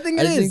so. I think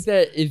it I is. think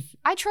that if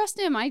I trust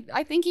him. I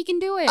think he can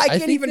do it. I can't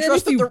think even that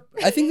trust if that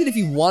I think that if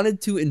he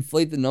wanted to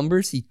inflate the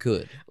numbers, he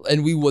could,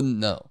 and we wouldn't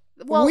know.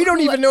 we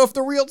don't even know if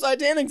the real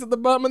Titanic's at the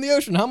bottom of the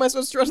ocean. How am I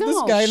supposed to trust this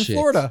No. guy in Shit.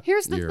 Florida?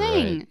 Here's the You're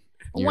thing. right.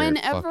 You're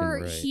Whenever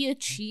fucking right. he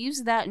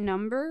achieves that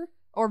number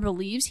or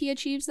believes he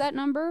achieves that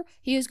number,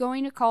 he is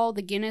going to call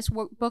the Guinness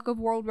Book of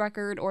World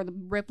Record or the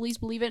Ripley's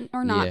Believe It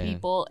or Not Yeah.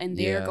 people, and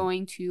they're Yeah.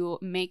 going to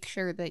make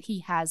sure that he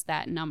has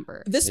that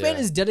number. This man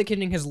Yeah. is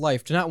dedicating his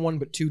life to not one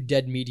but two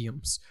dead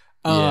mediums.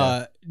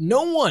 Yeah.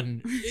 No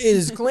one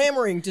is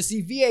clamoring to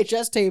see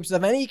VHS tapes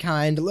of any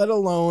kind, let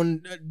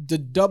alone the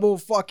double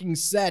fucking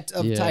set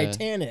of Yeah.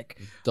 Titanic.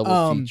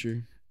 Double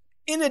feature.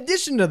 In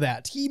addition to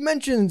that, he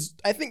mentions,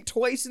 I think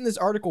twice in this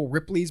article,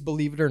 Ripley's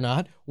Believe It or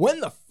Not. When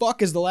the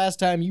fuck is the last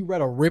time you read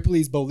a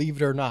Ripley's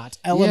Believe It or Not?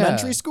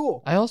 Elementary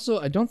school. I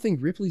don't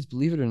think Ripley's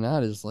Believe It or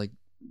Not is like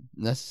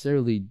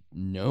necessarily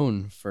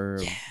known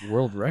for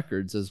world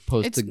records as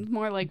opposed It's to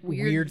more like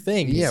weird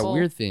things. people.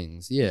 weird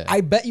things. Yeah.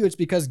 I bet you it's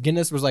because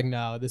Guinness was like,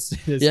 no, this is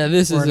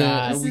this we're isn't.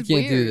 not. We is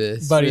can't do weird.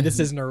 this, Buddy, this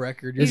isn't a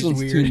record. You're This just one's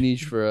weird. too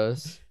niche for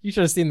us. You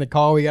should have seen the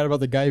call we got about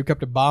the guy who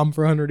kept a bomb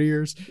for 100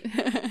 years.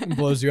 It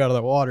blows you out of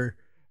the water.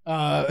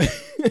 Yeah,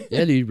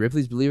 dude.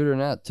 Ripley's Believe It or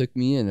Not took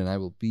me in, and I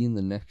will be in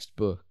the next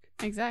book.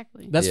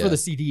 Exactly. That's for Yeah. the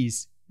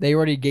CDs. They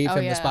already gave Oh,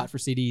 him yeah. the spot for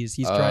CDs.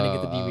 He's trying to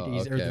get the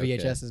DVDs or the okay,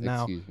 VHSs okay.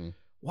 now. Excuse me.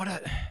 What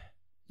a...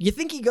 You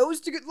think he goes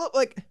to get... Look,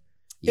 like...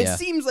 Yeah. It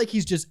seems like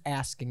he's just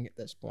asking at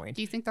this point.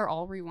 Do you think they're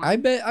all rewind? I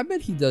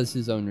bet he does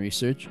his own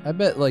research. I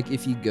bet like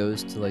if he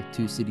goes to like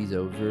 2 cities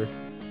over,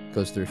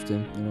 goes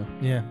thrifting, you know.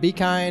 Yeah. Be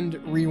kind,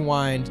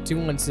 rewind,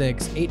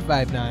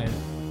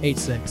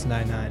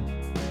 216-859-8699.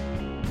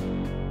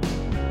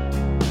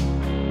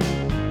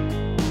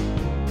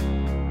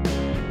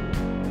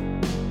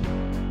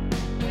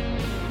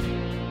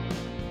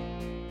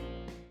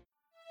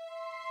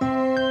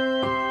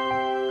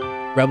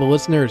 Rebel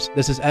listeners,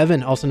 this is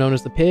Evan, also known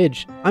as The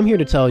Pidge. I'm here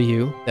to tell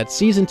you that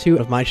Season 2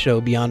 of my show,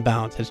 Beyond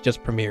Bounds, has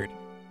just premiered.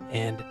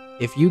 And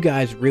if you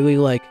guys really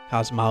like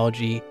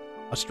cosmology,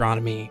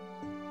 astronomy,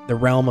 the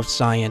realm of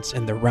science,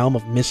 and the realm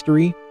of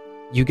mystery,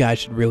 you guys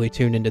should really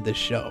tune into this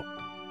show.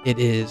 It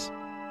is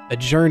a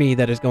journey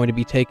that is going to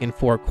be taken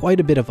for quite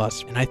a bit of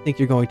us, and I think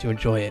you're going to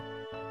enjoy it.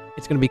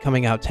 It's going to be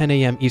coming out 10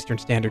 a.m. Eastern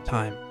Standard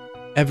Time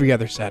every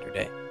other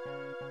Saturday.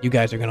 You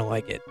guys are going to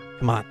like it.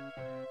 Come on,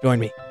 join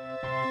me.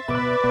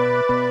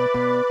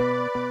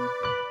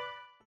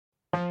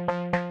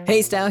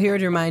 Hey, Style here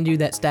to remind you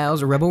that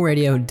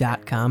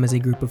StylesRebelRadio.com is a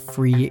group of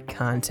free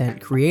content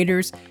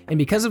creators, and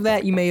because of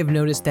that, you may have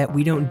noticed that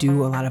we don't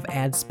do a lot of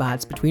ad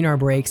spots between our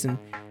breaks, and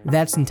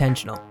that's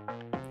intentional.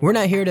 We're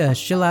not here to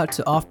shill out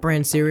to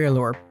off-brand cereal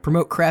or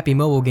promote crappy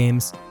mobile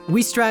games.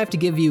 We strive to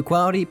give you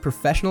quality,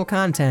 professional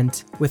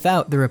content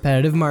without the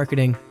repetitive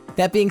marketing.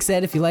 That being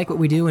said, if you like what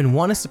we do and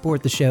want to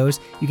support the shows,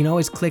 you can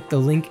always click the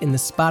link in the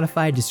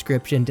Spotify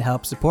description to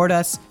help support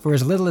us for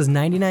as little as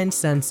 99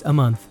 cents a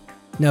month.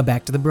 Now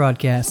back to the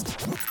broadcast.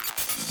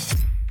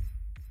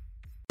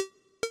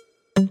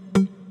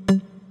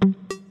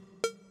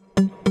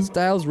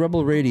 Styles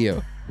Rebel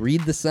Radio.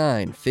 Read the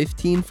sign.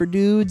 15 for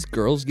dudes.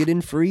 Girls get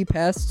in free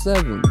past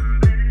 7.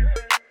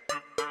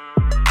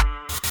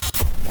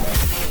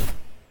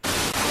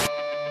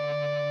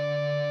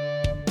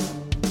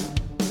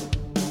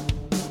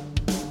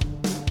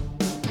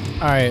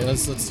 All right,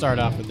 let's start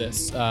off with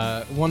this.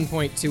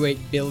 1.28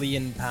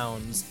 billion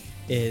pounds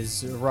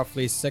is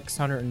roughly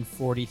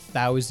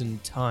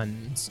 640,000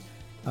 tons.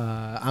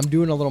 I'm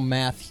doing a little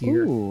math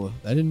here. Ooh,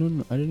 I did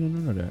not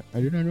know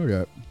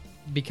that.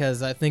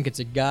 Because I think it's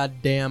a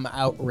goddamn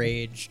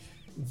outrage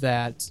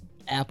that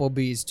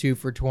Applebee's 2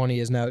 for $20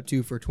 is now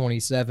 2 for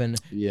 $27.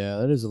 Yeah,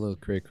 that is a little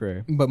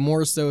cray-cray. But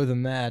more so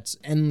than that,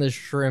 endless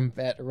shrimp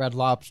at Red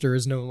Lobster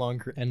is no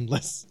longer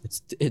endless.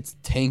 It's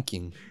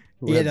tanking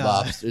Red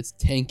Lobster. It's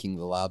tanking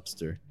the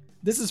lobster.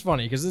 This is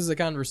funny because this is a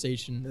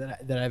conversation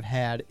that I've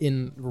had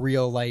in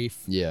real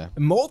life. Yeah.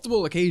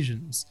 Multiple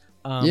occasions.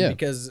 Yeah.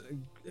 Because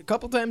a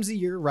couple times a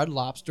year, Red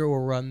Lobster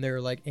will run their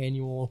like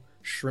annual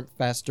shrimp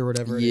fest or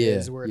whatever it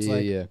is, where it's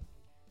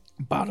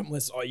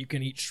bottomless, all you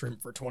can eat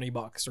shrimp for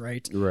 $20,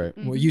 right? Right.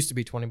 Well, it used to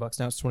be $20,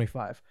 now it's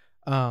 25.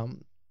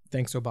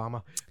 Thanks,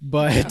 Obama.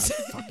 But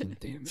Fucking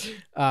damn it.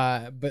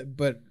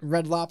 but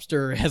Red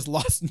Lobster has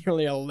lost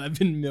nearly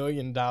 $11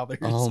 million.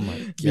 Oh my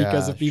god.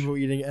 Because of people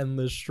eating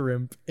endless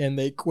shrimp, and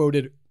they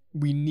quoted,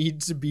 "We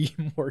need to be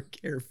more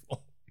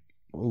careful."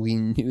 We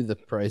knew the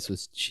price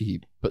was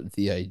cheap, but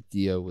the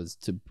idea was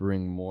to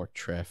bring more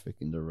traffic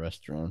into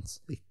restaurants.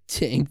 They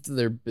tanked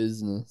their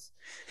business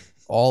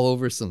all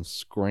over some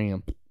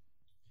scramp.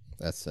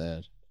 That's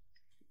sad.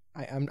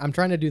 I'm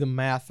trying to do the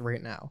math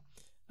right now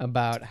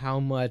about how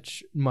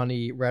much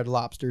money Red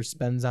Lobster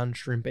spends on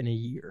shrimp in a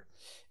year.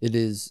 It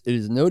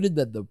is noted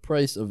that the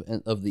price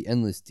of the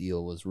endless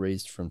deal was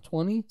raised from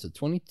 20 to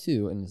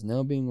 22 and is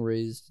now being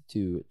raised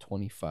to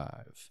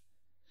 25.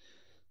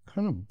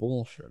 Kind of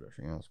bullshit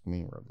if you ask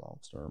me, Red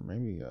Lobster.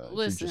 Maybe you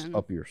should just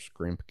up your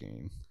scrimp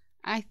game.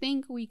 I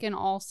think we can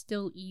all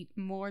still eat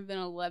more than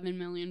 $11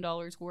 million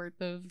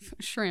worth of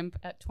shrimp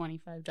at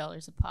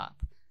 $25 a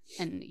pop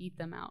and eat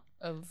them out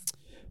of...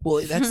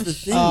 Well, that's the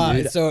thing,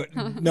 dude. So,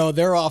 no,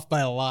 they're off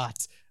by a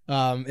lot.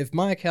 If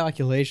my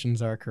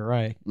calculations are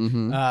correct,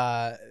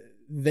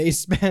 they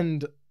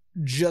spend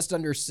just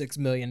under $6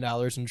 million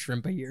in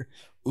shrimp a year.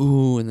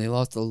 Ooh, and they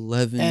lost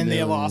 11 And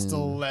million. they lost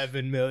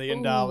 $11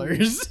 million.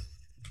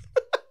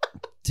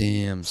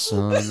 Damn,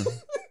 son.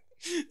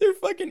 They're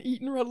fucking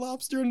eating Red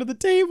Lobster under the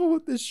table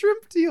with this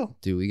shrimp deal.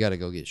 Dude, we got to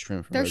go get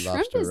shrimp from Their Red shrimp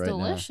Lobster is right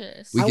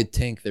delicious. now. We could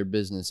tank their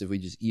business if we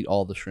just eat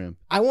all the shrimp.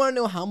 I want to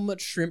know how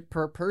much shrimp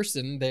per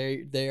person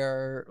they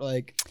are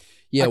like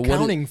Yeah,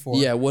 accounting for.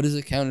 Yeah, what is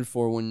accounted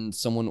for when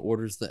someone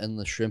orders the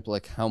endless shrimp?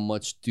 Like, how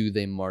much do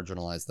they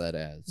marginalize that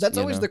as? That's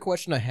always the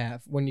question I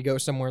have when you go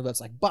somewhere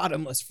that's like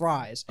bottomless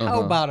fries.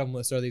 How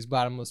bottomless are these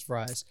bottomless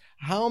fries?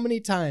 How many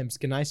times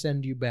can I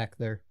send you back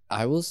there?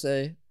 I will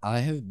say I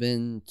have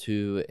been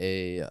to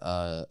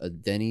a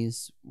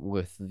Denny's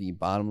with the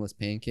bottomless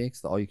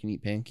pancakes, the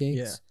all-you-can-eat pancakes.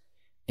 Yeah.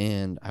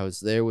 And I was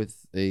there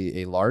with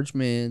a large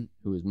man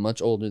who was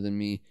much older than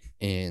me,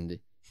 and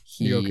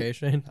he... You okay,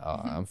 Shane?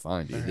 Oh, I'm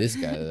fine, dude. This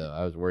guy, though,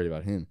 I was worried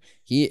about him.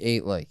 He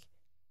ate like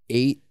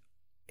eight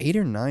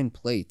or 9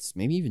 plates,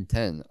 maybe even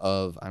 10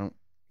 of,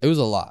 it was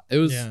a lot. It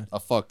was a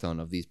fuck ton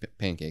of these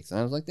pancakes. And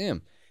I was like,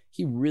 damn,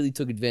 he really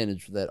took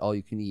advantage of that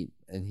all-you-can-eat.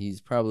 And he's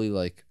probably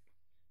like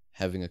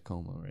having a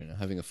coma right now,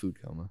 having a food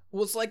coma.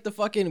 Well, it's like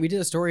we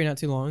did a story not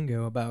too long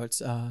ago about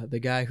the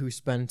guy who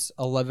spent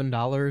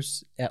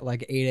 $11 at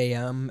like 8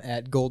 a.m.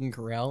 at Golden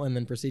Corral and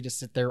then proceeded to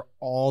sit there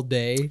all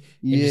day and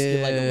just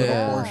get like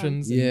little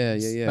portions. Yeah.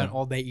 Spent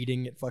all day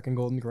eating at fucking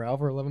Golden Corral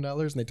for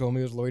 $11 and they told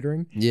me he was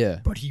loitering. Yeah.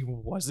 But he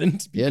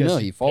wasn't. Yeah, no,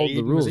 he followed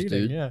the rules, eating,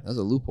 dude. Yeah. That's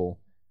a loophole.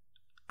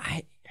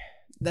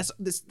 That's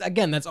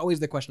always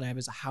the question I have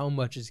is how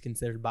much is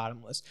considered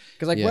bottomless?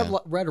 Because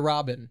like Red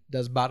Robin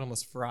does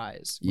bottomless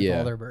fries with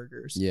all their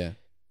burgers. Yeah.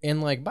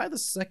 And like by the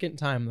second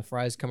time the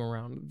fries come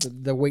around,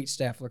 the wait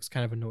staff looks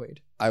kind of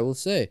annoyed. I will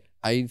say,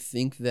 I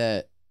think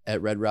that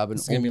at Red Robin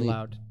It's gonna be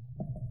loud.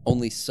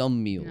 Only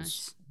some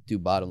meals do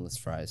bottomless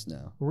fries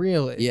now.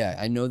 Really? Yeah,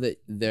 I know that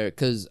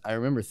because I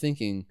remember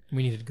thinking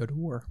We needed to go to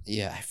war.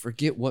 Yeah, I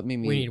forget what made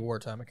me. We need a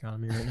wartime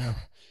economy right now.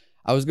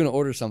 I was gonna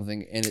order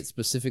something, and it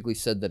specifically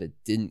said that it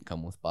didn't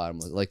come with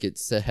bottomless. Like it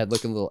said, had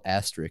like a little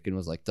asterisk, and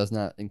was like, "Does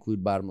not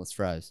include bottomless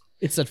fries."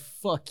 It said,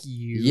 "Fuck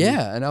you."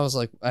 Yeah, and I was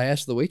like, I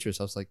asked the waitress,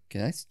 I was like,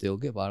 "Can I still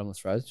get bottomless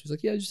fries?" She was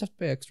like, "Yeah, you just have to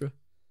pay extra." I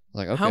was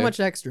like, "Okay." How much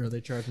extra are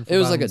they charging for It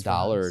was like $1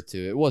 fries? or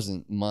 $2. It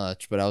wasn't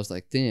much, but I was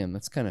like, "Damn,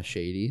 that's kind of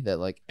shady." That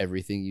like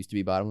everything used to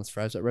be bottomless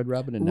fries at Red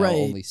Robin, and now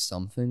only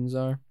some things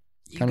are.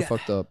 Kind of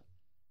fucked up.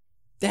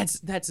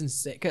 That's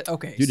insane.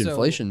 Okay, Dude,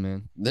 inflation,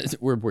 man.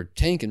 We're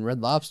tanking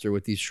Red Lobster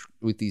with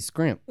these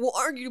scrimp. Well,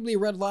 arguably,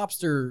 Red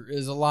Lobster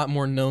is a lot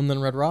more known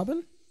than Red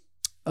Robin.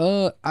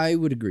 I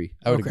would agree.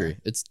 I would Okay. agree.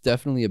 It's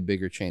definitely a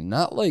bigger chain.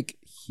 Not like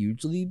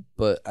hugely,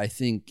 but I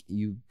think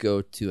you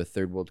go to a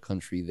third world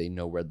country, they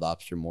know Red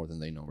Lobster more than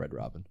they know Red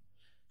Robin.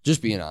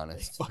 Just being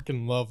honest.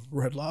 Fucking love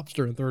Red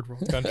Lobster in third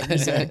world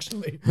countries,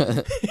 actually.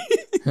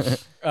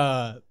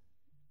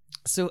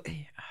 So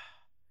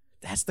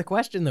that's the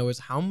question, though, is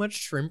how much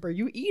shrimp are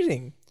you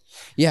eating?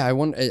 Yeah, I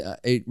want.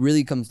 It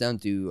really comes down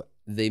to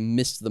they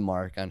missed the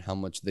mark on how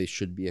much they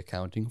should be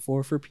accounting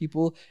for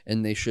people,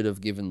 and they should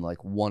have given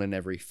like 1 in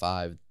every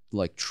 5,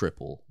 like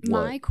triple.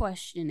 My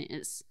question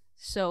is,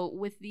 so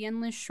with the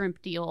endless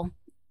shrimp deal,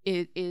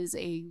 it is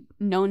a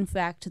known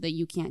fact that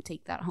you can't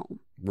take that home.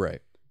 Right.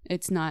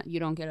 It's not, you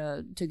don't get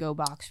a to-go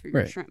box for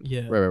your Right. shrimp.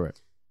 Yeah. Right.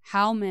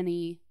 How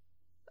many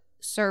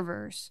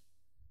servers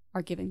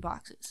are giving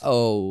boxes?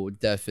 Oh,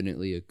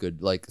 definitely a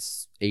good like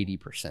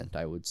 80%,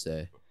 I would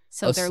say.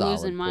 So a they're solid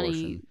losing money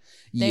portion.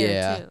 there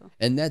Yeah, too.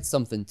 and that's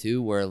something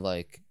too where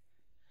like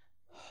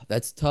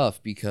that's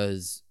tough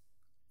because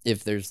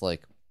if there's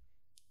like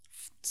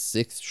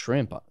 6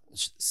 shrimp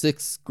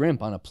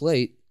on a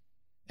plate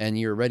and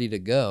you're ready to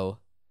go,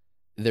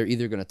 they're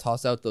either going to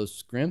toss out those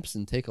scrimps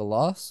and take a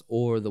loss,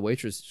 or the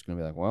waitress is just going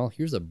to be like, well,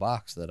 here's a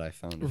box that I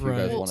found if you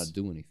guys Right. want to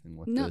do anything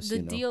with No, this. the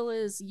deal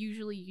is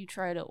usually you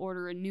try to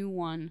order a new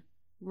one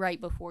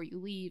right before you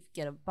leave,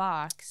 get a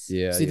box.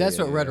 Yeah. See, yeah, that's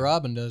yeah, what Red yeah.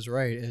 Robin does,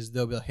 right? Is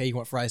they'll be like, hey, you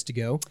want fries to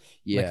go?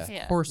 Yeah. Like,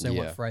 Yeah. of course I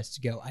want Yeah. fries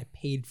to go. I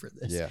paid for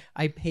this. Yeah.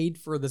 I paid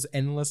for this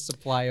endless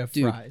supply of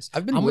Dude, fries.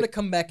 I've been I'm wi- going to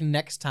come back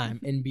next time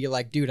and be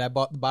like, dude, I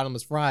bought the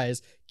bottomless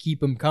fries. Keep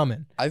them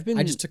coming. I've been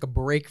I just took a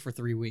break for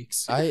 3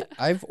 weeks.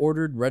 I've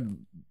ordered Red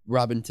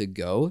Robin to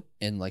go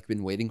and like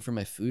been waiting for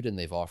my food, and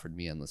they've offered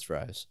me endless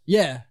fries.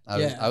 Yeah.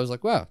 I was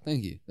like, wow,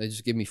 thank you. They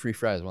just give me free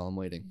fries while I'm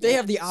waiting. They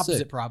have the opposite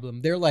Sick.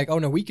 problem. They're like, oh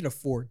no, we can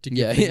afford to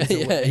give Yeah,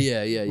 things away.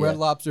 yeah. Red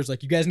Lobster's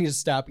like, you guys need to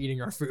stop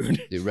eating our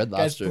food. Dude, Red Guys,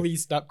 Lobster.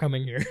 please stop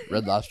coming here.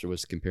 Red Lobster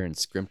was comparing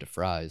scrimp to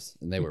fries,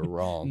 and they were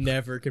wrong.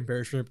 Never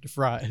compare shrimp to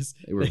fries.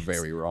 They were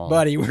very wrong.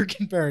 Buddy, we're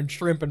comparing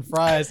shrimp and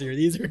fries here.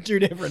 These are 2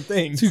 different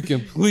things. 2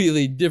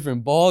 completely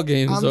different ball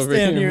games I'm over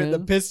standing here man. at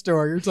the piss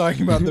store. You're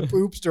talking about the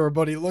poop store,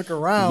 buddy. Look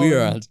around. We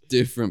are on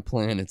different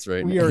planets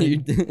right We now. are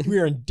we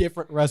are in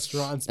different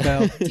restaurants,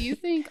 pal. Do you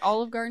think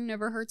Olive Garden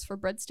ever hurts for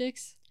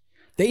breadsticks?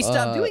 They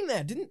stopped doing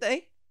that, didn't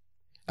they?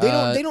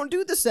 They don't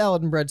do the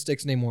salad and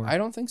breadsticks anymore. I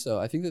don't think so.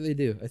 I think that they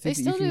do. I They think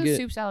that still you can do get.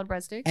 soup salad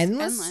breadsticks.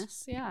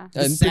 Endless? Yeah. The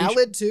I'm pretty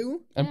salad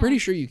too? I'm Yeah. pretty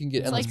sure you can get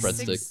It's endless like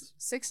breadsticks.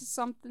 six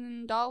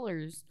something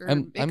dollars. Or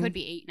I'm- it could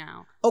be 8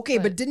 now. Okay,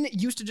 but But- didn't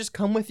it used to just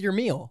come with your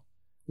meal?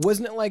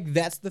 Wasn't it like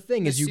that's the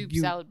thing? The Is you soup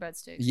you salad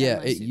breadsticks. Yeah,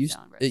 endless it soup used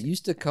salad it breadsticks.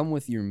 used to come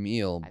with your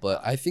meal, I but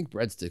thought. I think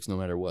breadsticks, no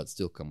matter what,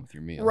 still come with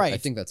your meal. Right. I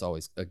think that's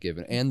always a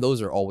given, and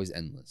those are always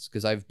endless.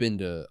 Because I've been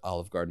to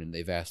Olive Garden and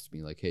they've asked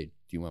me like, "Hey, do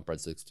you want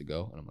breadsticks to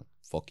go?" And I'm like,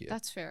 "Fuck yeah."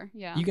 That's fair.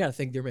 Yeah. you gotta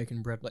think they're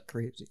making bread like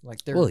crazy.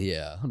 Like they're Well,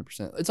 yeah,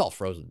 100%. It's all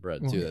frozen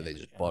bread too. Well, That they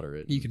just yeah. butter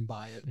it. you and- can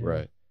buy it. yeah.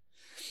 Right.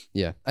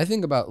 Yeah, I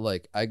think about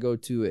like I go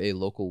to a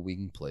local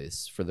wing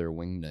place for their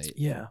wing night,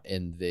 Yeah.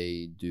 and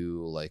they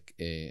do like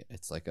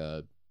it's like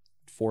a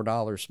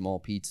 $4 small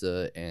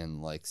pizza and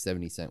like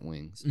 70-cent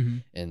wings,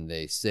 Mhm. and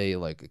they say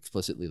like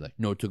explicitly like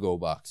no to-go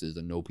boxes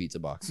and no pizza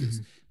boxes,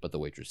 Mm-hmm. but the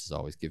waitresses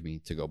always give me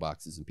to-go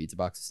boxes and pizza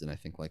boxes, and I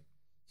think like,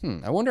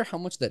 I wonder how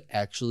much that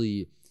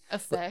actually.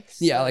 Affects.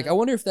 Yeah, like I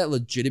wonder if that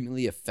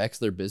legitimately affects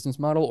their business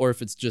model, or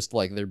if it's just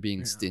like they're being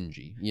Yeah.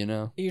 stingy, you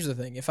know? Here's the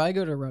thing: if I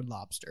go to Red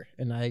Lobster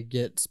and I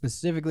get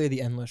specifically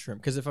the endless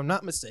shrimp, because if I'm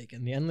not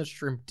mistaken, the endless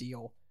shrimp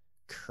deal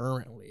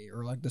currently,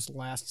 or like this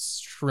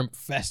last shrimp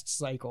fest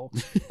cycle,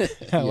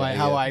 how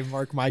I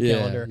mark my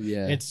calendar,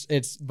 Yeah.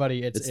 it's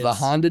buddy, It's the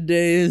Honda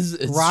days.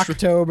 It's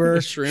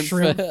Rocktober Shrimp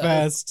Shrimp Fest.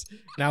 Fest.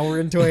 Now we're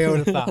in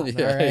Toyota-thon.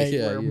 Yeah, all right,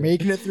 yeah, we're yeah.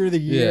 making it through the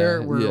year.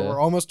 Yeah, we're yeah. we're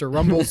almost to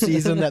Rumble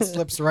season that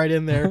slips right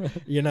in there.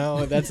 You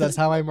know, that's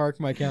how I mark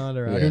my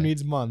calendar. Yeah. Who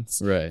needs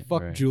months? Right.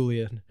 Fuck right.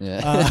 Julian.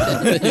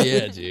 Yeah.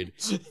 Yeah, dude.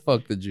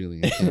 Fuck the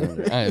Julian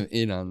calendar. I am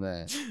in on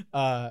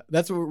that.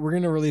 That's what we're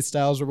gonna release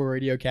Styles Rebel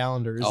Radio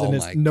calendars, Oh and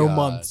it's my no God,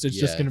 months. It's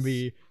just gonna yes.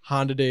 be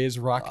Honda Days,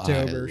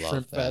 Rocktober, I love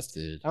Shrimp that, Fest.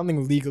 dude. I don't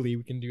think legally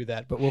we can do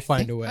that, but we'll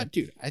find a way.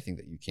 Dude, I think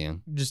that you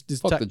can. Just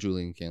Fuck te- the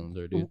Julian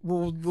calendar, dude.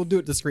 We'll do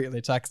it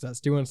discreetly. Text us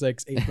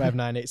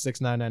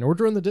 216-859-8699 or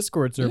join the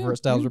Discord server Yeah,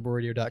 at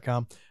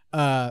stylesrebelradio.com.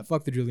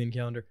 Fuck the Julian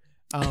calendar.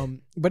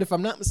 But if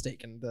I'm not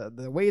mistaken,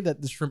 the way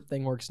that the shrimp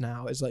thing works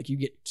now is like you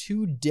get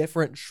 2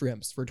 different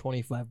shrimps for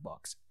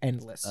 $25,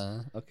 endless.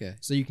 Okay.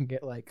 So you can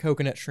get like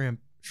coconut shrimp,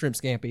 shrimp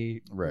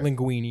scampi, Right.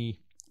 linguine.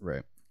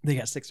 Right. They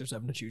got 6 or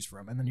 7 to choose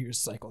from, and then you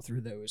just cycle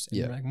through those. And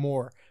Yeah. you're like,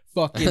 more,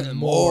 fucking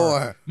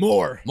More.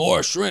 more,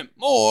 More shrimp.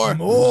 More.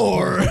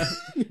 more.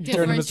 You turn to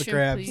Different Mr.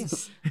 shrimp, Krabs.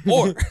 please.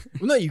 More. Well,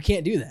 no, you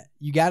can't do that.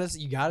 You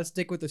gotta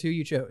stick with the two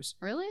you chose.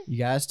 Really? You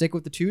gotta stick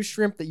with the two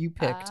shrimp that you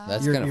picked.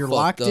 That's you're kinda you're fucked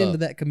locked up. into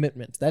that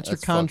commitment. That's your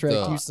That's fucked contract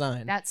up. you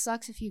signed. That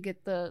sucks if you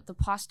get the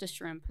pasta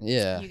shrimp.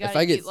 Yeah. You If gotta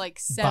I get eat like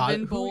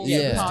 7 bowls yeah,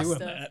 of who's doing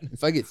pasta. that?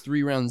 if I get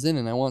 3 rounds in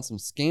and I want some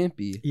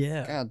scampi,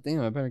 Yeah. god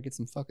damn, I better get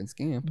some fucking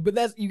scamp. But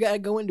that's you gotta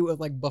go into it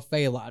like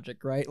buffet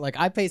logic, right? Like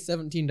I pay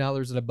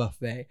 $17 at a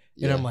buffet, and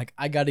Yeah. I'm like,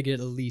 I gotta get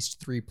at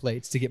least 3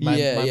 plates to get my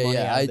money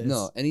out I of this.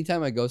 know.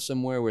 Anytime I go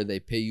somewhere where they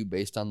pay you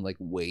based on like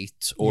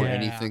weight or Yeah.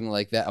 anything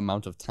like that,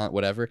 amount of time,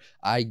 whatever,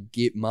 I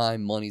get my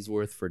money's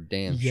worth for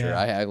damn sure. Yeah.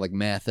 I like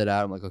math it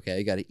out. I'm like, okay,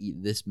 I got to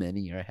eat this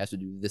many, or I have to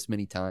do this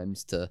many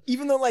times to.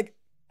 Even though like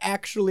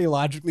actually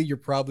logically you're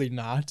probably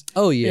not.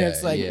 Oh yeah, And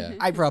it's like yeah.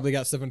 I probably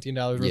got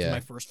 $17 worth Yeah. of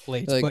my first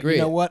plate. Like, but great.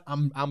 you know what?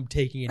 I'm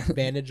taking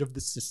advantage of the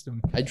system.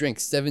 I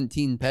drank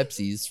 17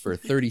 Pepsis for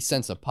 30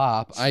 cents a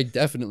pop. I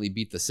definitely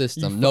beat the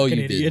system. You No, fucking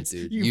you idiots.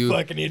 didn't, dude. You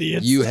fucking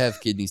idiots. You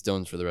have kidney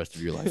stones for the rest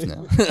of your life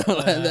now.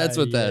 That's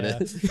what that yeah.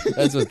 is.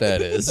 That's what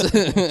that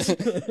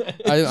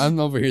is. I'm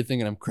over here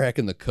thinking I'm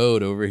cracking the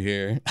code over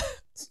here.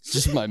 It's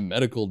just my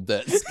medical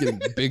debt's getting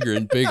bigger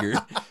and bigger.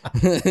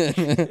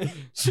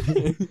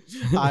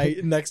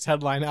 Next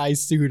headline, I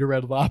sued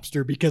Red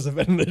Lobster because of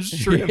endless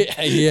shrimp.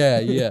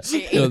 yeah.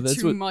 They No, ate that's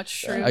too what much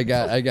shrimp. I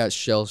got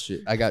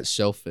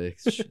shellfish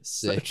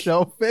sick.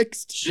 Shell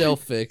fixed.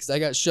 Shellfish. I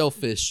got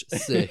shellfish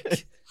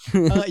sick.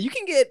 You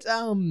can get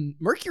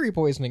mercury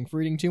poisoning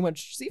for eating too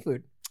much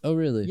seafood. Oh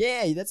really?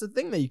 Yeah, that's a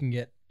thing that you can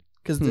get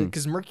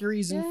because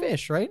mercury's in Yeah.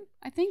 fish, right?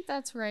 I think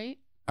that's right.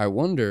 I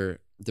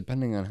wonder,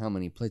 depending on how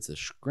many plates of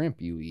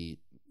shrimp you eat,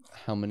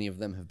 how many of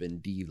them have been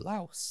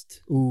deloused.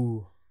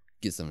 Ooh,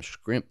 Get some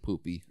shrimp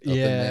poopy up in there.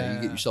 You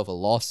Yeah. get yourself a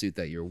lawsuit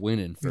that you're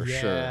winning for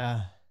sure.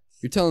 yeah.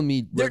 You're telling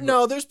me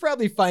There's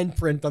probably fine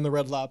print on the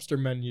Red Lobster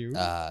menu.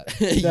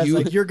 That's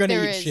like you're gonna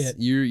There eat is. shit.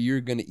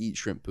 you're gonna eat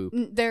shrimp poop.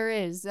 There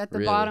is at the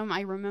Really? bottom.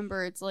 I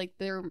remember it's like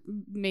there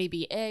may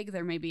be egg.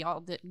 There may be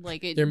all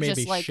like it. There may just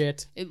be like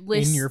shit it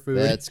lists. in your food.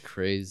 That's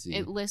crazy.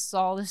 It lists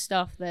all the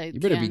stuff that You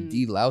better can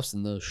be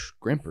delousing those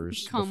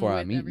shrimpers come before with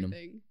I'm eating them.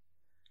 everything.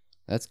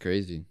 That's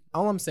crazy.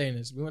 All I'm saying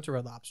is we went to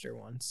Red Lobster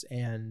once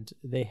and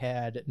they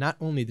had not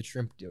only the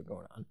shrimp deal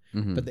going on,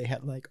 Mhm. but they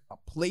had like a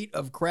plate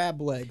of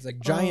crab legs, like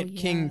giant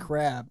king yeah.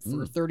 crab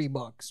for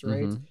 $30,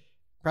 right? Mhm.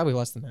 Probably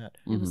less than that.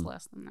 It was Mhm.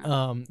 less than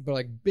that. But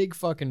like big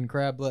fucking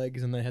crab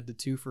legs, and they had the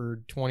 2 for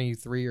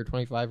 23 or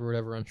 25 or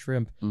whatever on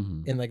shrimp,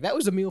 Mhm. and like that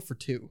was a meal for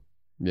 2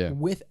 Yeah.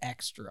 with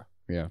extra.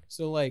 Yeah.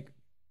 So like,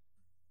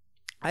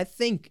 I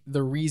think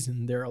the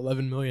reason they're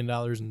 $11 million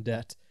in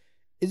debt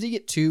is you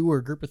get 2 or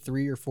a group of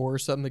 3 or 4 or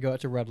something to go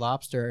out to Red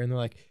Lobster, and they're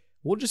like,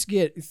 we'll just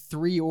get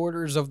 3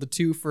 orders of the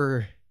 2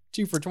 for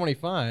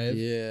 25,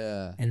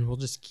 Yeah. and we'll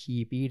just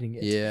keep eating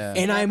it. Yeah.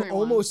 And I'm Everyone.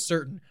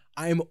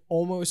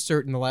 almost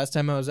certain the last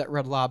time I was at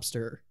Red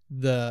Lobster,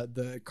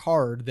 the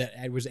card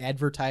that was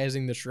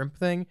advertising the shrimp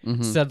thing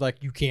Mhm. said like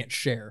you can't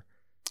share,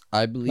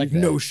 I believe like that.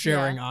 no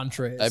sharing Yeah.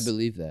 entrees. I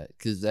believe that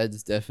because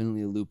that's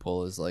definitely a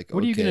loophole. Is like,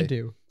 What are you gonna okay,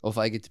 do? Well, if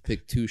I get to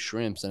pick 2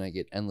 shrimps and I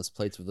get endless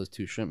plates of those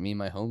 2 shrimp, me and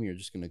my homie are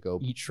just gonna go.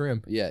 Eat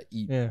shrimp. Yeah,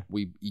 Yeah.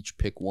 We each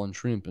pick 1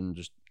 shrimp and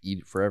just eat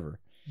it forever.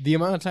 The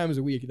amount of times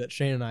a week that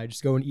Shane and I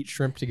just go and eat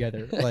shrimp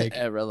together, like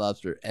at Red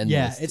Lobster. yeah,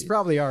 endlessly. it's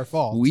probably our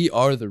fault. We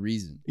are the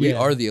reason. We Yeah.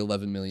 are the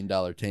 $11 million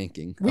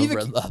tanking We've of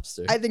Red ac-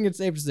 Lobster. I think it's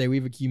safe to say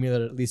we've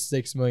accumulated at least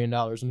 $6 million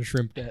in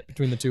shrimp debt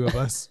between the two of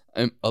us.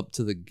 I'm up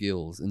to the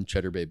gills in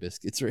Cheddar Bay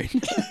biscuits right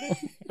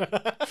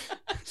now.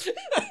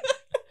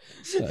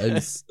 I'm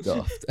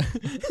stuffed,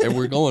 and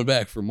we're going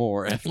back for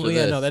more after Well,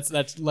 yeah, this. no,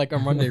 that's like our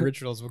Monday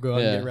rituals. We'll go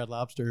out Yeah. and get Red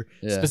Lobster,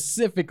 Yeah.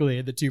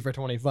 specifically the 2 for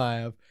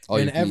 25. All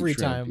you And can eat every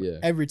shrimp, time, yeah.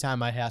 every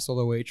time I hassle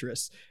the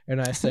waitress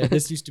and I say,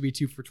 "This used to be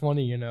 2 for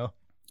 20," you know.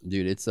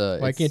 Dude, it's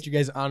Why can't you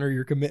guys honor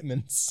your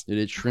commitments? Dude,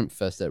 it's Shrimp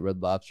Fest at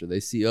Red Lobster. They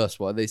see us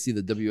while they see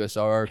the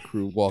WSRR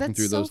crew walking That's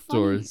through so those funny.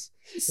 stores.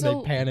 And So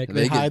they panic. And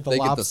They hide the get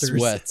the lobsters.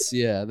 sweats.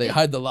 Yeah, they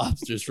hide the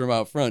lobsters from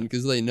out front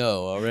because they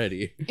know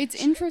already. it's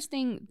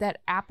interesting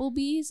that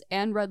Applebee's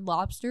and Red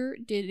Lobster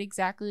did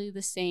exactly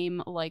the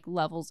same like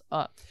levels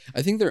up.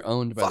 I think they're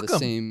owned by Fuck the 'em.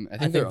 same. I I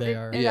think think they're. they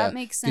are. And Yeah, that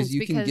makes sense because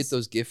you can get because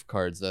those gift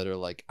cards that are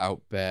like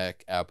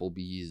Outback,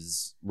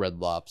 Applebee's, Red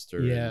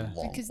Lobster, Yeah. and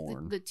Longhorn.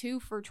 because the 2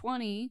 for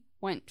 20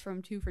 went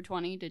from 2 for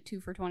 20 to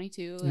 2 for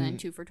 22 and then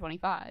 2 for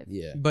 25.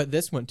 Yeah, But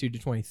this went 2 to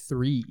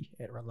 23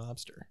 at Red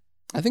Lobster.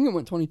 I think it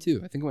went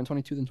 22. I think it went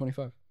 22 then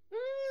 25.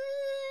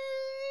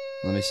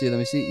 Let me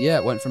see. Yeah,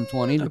 it went from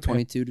 20 to Okay.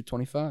 22 to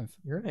 25.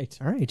 You're right.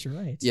 All right. You're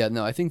right. Yeah,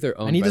 no, I think they're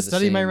owned. I need by to the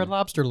study my same- Red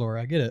Lobster lore.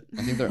 I get it.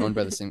 I think they're owned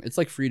by the same. It's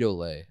like Frito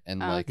Lay and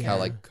like Okay. how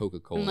like Coca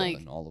Cola And, like,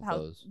 and all of how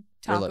those.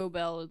 They're Taco like-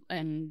 Bell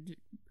and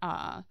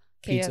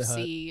Pizza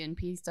KFC and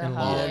Pizza And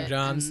Hut. Long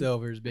John and-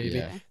 Silver's, baby.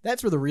 Yeah.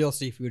 That's where the real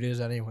seafood is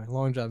anyway.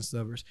 Long John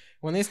Silver's.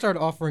 When they start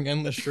offering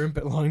endless shrimp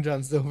at Long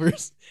John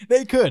Silver's,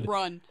 they could.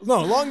 Run.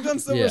 No, Long John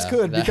Silver's Yeah,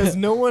 could that- because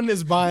no one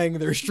is buying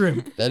their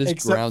shrimp. That is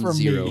except ground for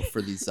zero me.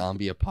 for the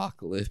zombie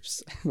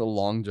apocalypse. The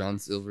Long John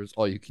Silver's,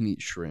 all you can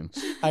eat shrimp.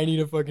 I need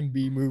a fucking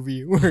B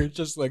movie where it's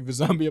just like the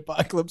zombie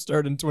apocalypse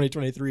started in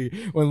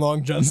 2023 when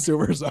Long John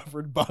Silver's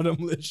offered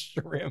bottomless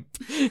shrimp.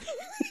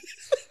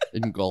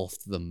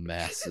 engulfed the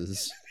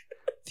masses.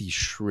 These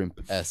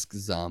shrimp-esque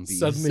zombies.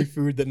 Suddenly,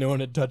 food that no one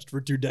had touched for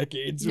 2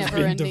 decades was being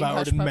Never-ending devoured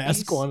hush in mass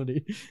puppies.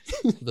 quantity.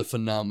 The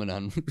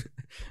phenomenon.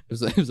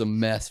 it was a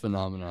mass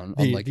phenomenon,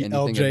 The unlike anything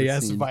I've ever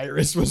LJS seen.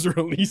 virus was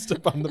released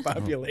upon the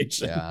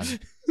population. God,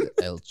 the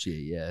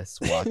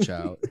LJS, watch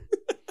out.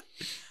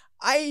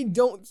 I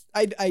don't.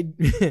 I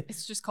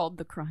It's just called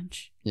the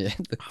crunch. Yeah,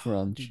 the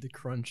crunch. Dude, the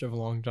crunch of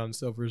Long John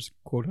Silver's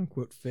quote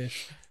unquote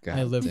fish. God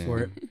I live for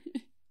damn.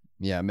 it.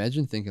 Yeah,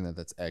 imagine thinking that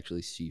that's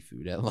actually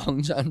seafood at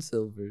Long John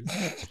Silver's.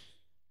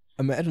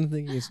 Imagine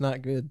thinking it's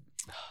not good.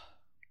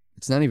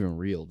 It's not even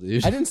real,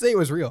 dude. I didn't say it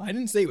was real. I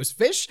didn't say it was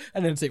fish. I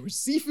didn't say it was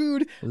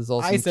seafood. This is all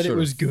I some said it sort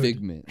was of good.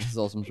 Figment. This is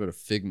all some sort of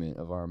figment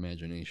of our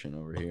imagination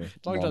over here.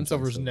 Long John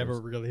Silver's never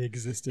really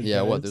existed.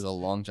 Yeah, what? guys. There's a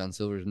Long John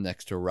Silver's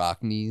next to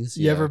Rockneys.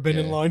 You ever been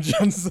in Long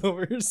John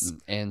Silver's?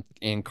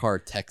 Ancar,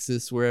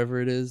 Texas, wherever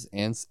it is,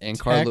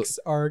 Ancar,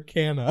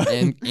 Texarkana.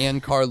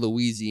 Ancar,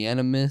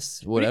 Louisiana,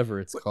 Miss, whatever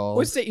it's called.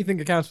 What state you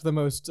think accounts for the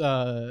most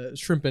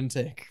shrimp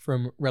intake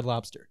from Red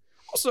Lobster?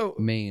 Also,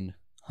 Maine,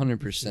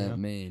 100% Yeah.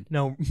 Maine.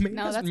 no, Maine,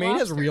 No, has, that's Maine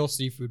has lobster. real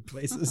seafood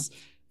places.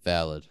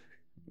 Valid.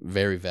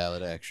 Very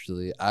valid,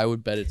 actually. I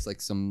would bet it's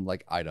like some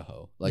like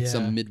Idaho, like Yeah.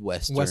 some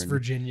Midwestern. West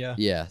Virginia.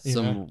 Yeah,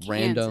 some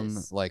random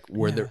Kansas. like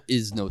where Yeah. there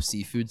is no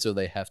seafood, so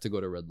they have to go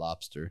to Red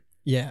Lobster.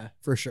 Yeah,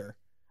 for sure.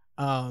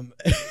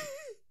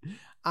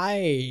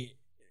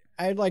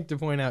 I'd like to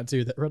point out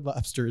too that Red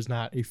Lobster is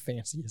not a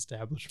fancy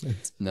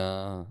establishment.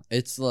 Nah,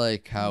 it's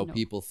like how No.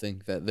 people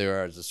think that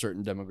there is a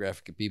certain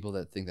demographic of people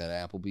that think that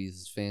Applebee's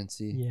is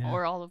fancy. Yeah.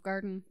 Or Olive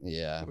Garden.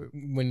 Yeah.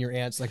 When your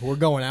aunt's like, "We're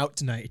going out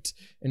tonight,"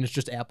 and it's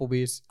just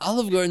Applebee's.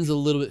 Olive Garden's a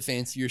little bit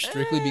fancier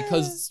strictly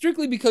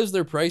because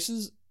their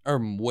prices are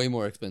way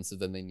more expensive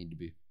than they need to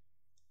be.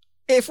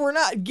 If we're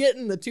not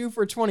getting the 2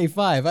 for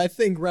 $25, I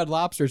think Red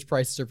Lobster's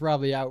prices are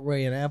probably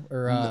outweighing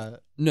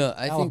No,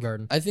 I Olive think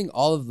Garden. I think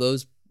all of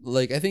those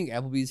I think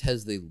Applebee's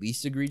has the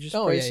least egregious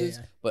Oh, yeah, prices,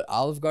 yeah. but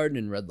Olive Garden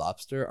and Red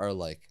Lobster are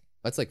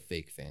that's like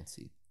fake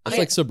fancy. That's I-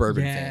 like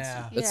suburban Yeah.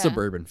 fancy. That's Yeah.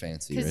 suburban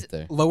fancy 'Cause right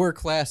there. lower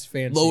class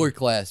fancy. Lower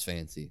class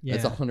fancy.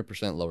 That's Yeah.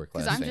 100% lower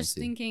class Because I'm fancy. just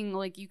thinking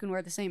like you can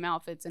wear the same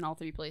outfits in all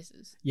 3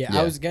 places. Yeah,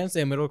 Yeah. I was gonna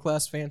say middle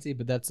class fancy,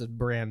 but that's a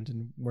brand,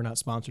 and we're not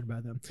sponsored by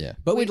them. Yeah.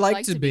 But we'd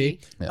like to be.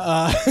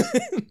 Yeah.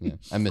 Yeah,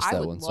 I missed I that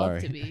would one. love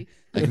Sorry. to be.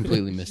 I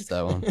completely missed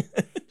that one.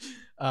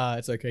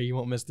 It's okay. You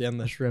won't miss the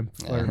endless shrimp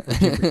Yeah. for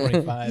 2 for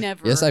 $25.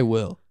 Never. Yes, I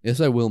will.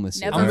 Yes, I will miss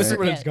it. Never I'll miss it Alright?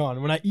 when forget. it's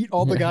gone. When I eat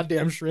all the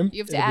goddamn shrimp, You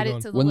have to it'll be add it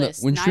gone. to the When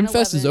list. when Shrimp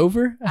Fest is 9/11,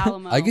 over,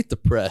 Alamo, I get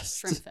depressed.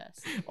 Shrimp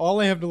Fest. All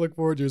I have to look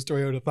forward to is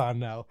Toyotathon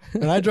now,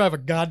 and I drive a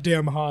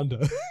goddamn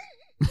Honda.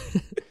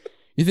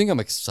 You think I'm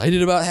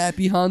excited about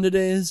Happy Honda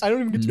Days? I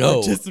don't even get to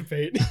No.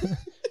 participate.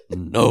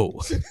 No.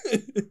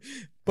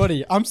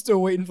 Buddy, I'm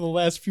still waiting for the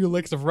last few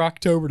licks of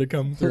Rocktober to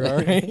come through, all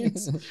right?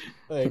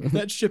 Like,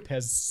 that ship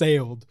has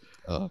sailed.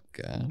 Oh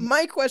god.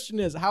 My question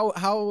is,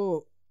 how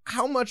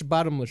much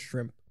bottomless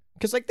shrimp?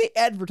 Because, like, they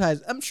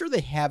advertise, I'm sure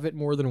they have it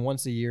more than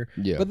once a year,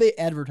 Yeah. but they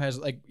advertise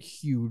it, like,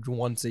 huge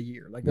once a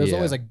year. Like, there's Yeah.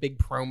 always, like, big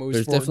promos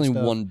There's for it and definitely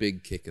stuff. one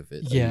big kick of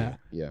it. a Yeah.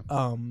 year.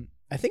 Yeah.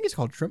 I think it's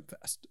called Shrimp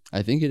Fest.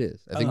 I think it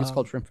is. I think it's Um,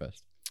 called Shrimp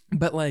Fest.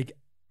 But, like,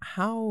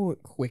 how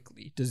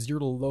quickly does your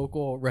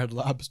local Red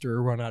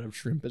Lobster run out of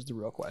shrimp is the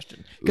real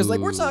question. Because, like,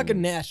 we're Ooh.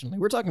 talking nationally.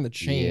 We're talking the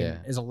chain Yeah.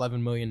 is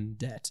 11 million in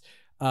debt.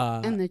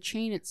 And the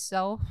chain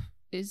itself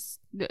is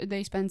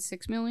they spend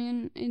 $6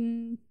 million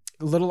in.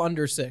 A little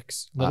under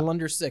 6.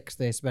 Under 6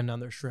 they spend on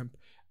their shrimp.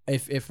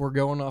 If we're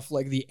going off,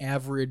 like, the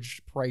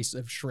average price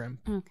of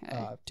shrimp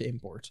Okay. to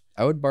import.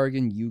 I would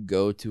bargain you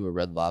go to a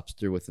Red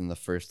Lobster within the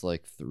first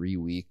 3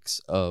 weeks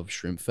of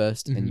Shrimp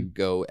Fest Mhm. and you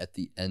go at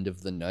the end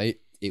of the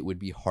night, it would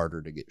be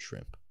harder to get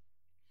shrimp.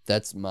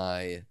 That's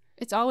my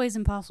It's always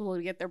impossible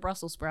to get their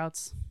Brussels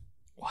sprouts.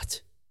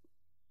 what?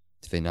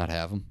 Do they not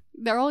have them?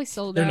 They're always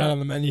sold They're out. not on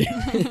the menu.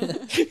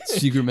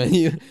 Secret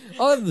menu.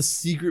 I'll have the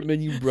secret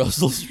menu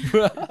Brussels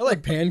sprouts. I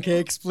like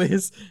pancakes,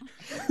 please.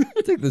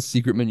 I'll take the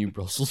secret menu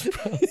Brussels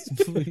sprouts,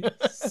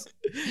 please.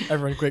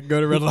 Everyone, quick, go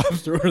to Red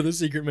Lobster, order the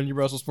secret menu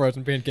Brussels sprouts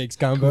and pancakes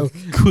combo.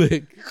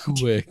 Quick.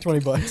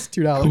 $20,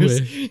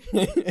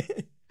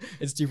 $2.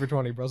 It's 2 for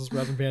 $20. Brussels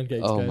sprouts and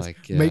pancakes. Oh guys. my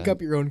god. Make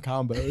up your own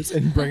combos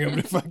and bring them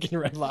to fucking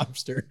Red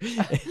Lobster.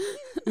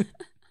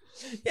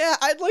 Yeah,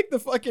 I'd like the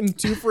fucking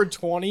 2 for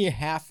 $20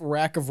 half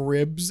rack of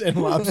ribs and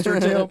lobster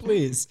tail,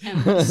 please.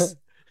 Endless.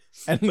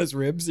 Endless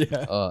ribs,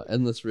 yeah.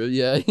 Endless rib.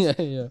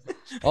 Yeah.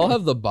 I'll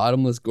have the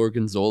bottomless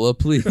gorgonzola,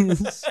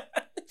 please.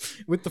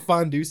 With the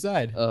fondue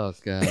side. Oh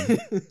god,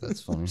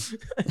 that's funny.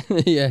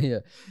 yeah.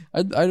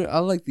 I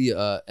like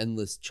the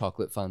endless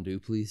chocolate fondue,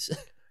 please.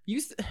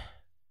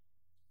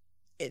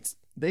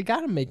 They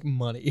gotta make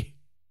money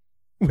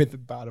with the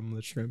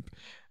bottomless shrimp.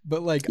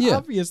 But, like, Yeah.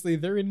 obviously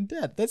they're in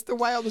debt. That's the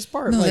wildest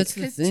part. No, like, that's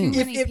the Because thing. too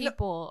many If-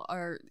 people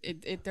are.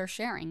 They're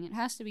sharing. It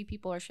has to be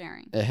people are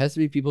sharing. It has to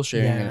be people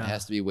sharing, and it Yeah.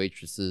 has to be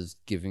waitresses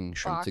giving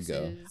shrimp to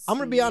go. Boxes I'm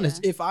gonna be and-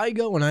 honest. If I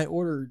go and I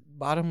order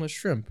bottomless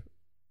shrimp,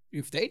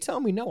 if they tell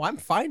me no, I'm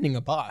finding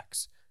a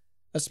box.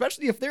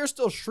 Especially if there's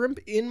still shrimp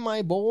in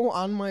my bowl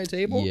on my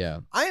table.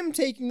 Yeah. I am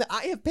taking that.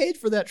 I have paid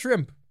for that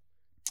shrimp. I have paid for that shrimp. If they tell me no, I'm finding a box. Especially if there's still shrimp in my bowl on my table. I am taking that. I have paid for that shrimp. I am taking that shrimp.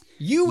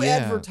 You Yeah.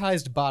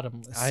 advertised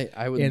bottomless.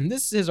 I would. and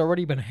this has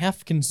already been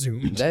half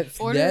consumed.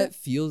 That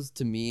feels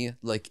to me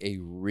like a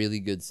really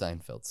good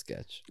Seinfeld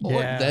sketch.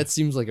 Yeah. That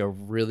seems like a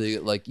really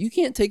like you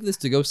can't take this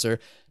to go, sir.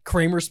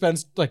 Kramer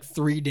spends like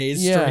 3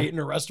 days Yeah. straight in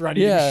a restaurant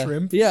eating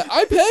shrimp. Yeah,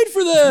 I paid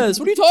for this.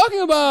 What are you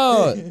talking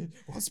about? Well,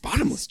 it's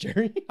bottomless,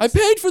 Jerry. I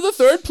paid for the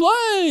third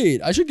plate.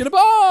 I should get a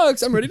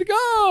box. I'm ready to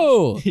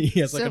go. he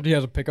has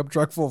a pickup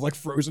truck full of like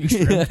frozen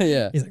shrimp.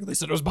 Yeah. He's like, they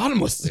said it was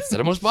bottomless. Said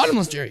it was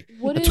bottomless, Jerry.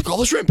 What I if- took all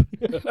the shrimp.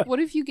 What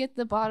if you get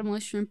the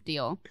bottomless shrimp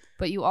deal,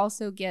 but you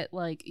also get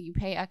like you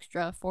pay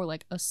extra for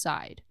like a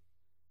side,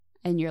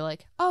 and you're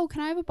like, oh,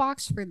 can I have a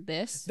box for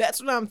this?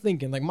 That's what I'm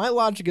thinking. Like my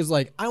logic is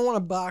like, I want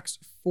a box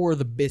for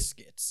the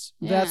biscuits.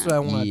 That's Yeah. what I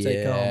want to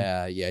take home.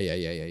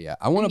 Yeah.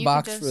 I want And a you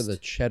box could for just- the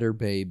Cheddar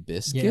Bay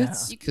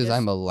biscuits You could because just-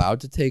 I'm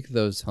allowed to take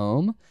those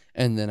home,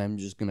 and then I'm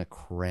just gonna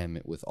cram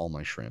it with all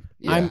my shrimp.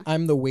 Yeah.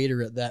 I'm the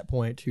waiter at that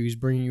point who's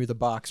bringing you the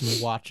box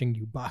and watching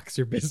you box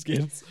your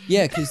biscuits.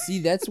 Yeah, because see,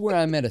 that's where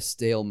I'm at a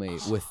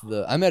stalemate with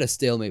the. I'm at a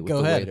stalemate with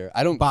Go the ahead. waiter.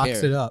 I don't Box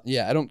care. it up.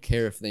 Yeah, I don't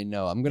care if they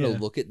know. I'm gonna Yeah.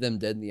 look at them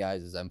dead in the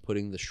eyes as I'm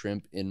putting the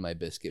shrimp in my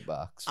biscuit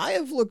box. I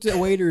have looked at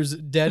waiters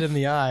dead in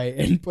the eye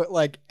and put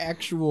like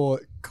actual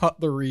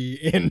cutlery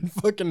in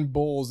fucking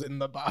bowls in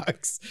the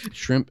box.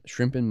 Shrimp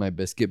in my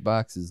biscuit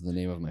box is the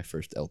name of my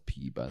first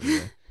LP, by the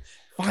way.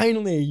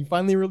 You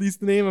finally released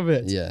the name of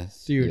it.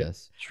 Yes, Dude,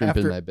 Yes, shrimp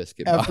in after- my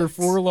biscuit After box.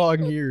 4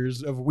 long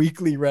years of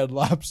weekly Red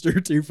Lobster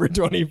 2 for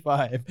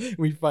 $25,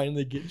 we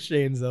finally get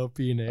Shane's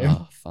LP name.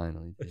 Oh,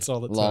 finally, That's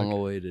all it took. long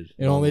awaited.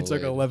 It only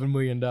took $11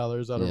 million out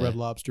of Yeah. Red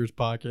Lobster's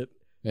pocket.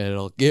 And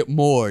it'll get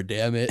more.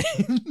 Damn it.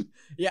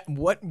 Yeah,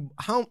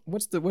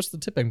 what's the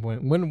tipping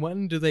point?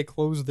 When do they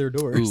close their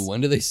doors? Ooh,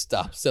 when do they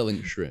stop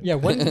selling shrimp? Yeah,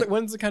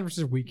 when's the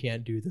conversation we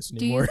can't do this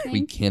Do you anymore? We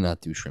think cannot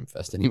do Shrimp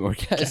Fest anymore,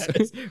 guys.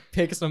 Guys,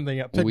 pick something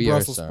up. Pick We are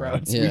Brussels sorry.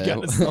 sprouts. Yeah. We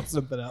gotta sell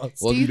something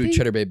else. Welcome you to think-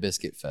 Cheddar Bay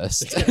Biscuit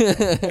Fest.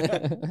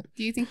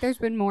 Do you think there's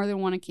been more than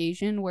one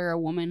occasion where a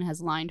woman has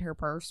lined her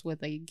purse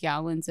with a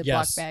gallon Ziploc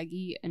Yes.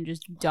 baggie and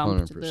just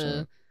dumped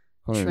the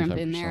 100%. shrimp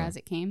in there as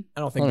it came?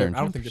 I don't think they're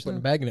 110%. putting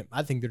a bag in it.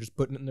 I think they're just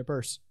putting it in their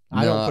purse. No,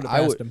 I don't put it I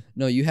past would- them.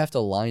 No, you have to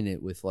line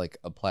it with like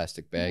a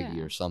plastic baggie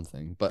Yeah. or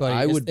something. But But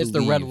I would it's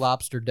the Red believe-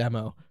 Lobster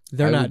demo.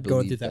 They're I not would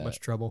going through believe that that. much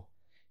trouble.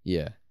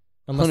 Yeah,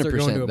 Unless they're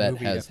going to a 100% that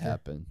movie has after.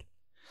 happened.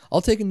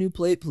 I'll take a new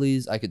plate,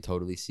 please. I could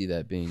totally see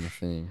that being a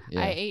thing.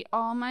 Yeah. I ate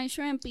all my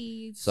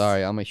shrimpies.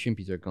 Sorry, all my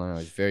shrimpies are gone. I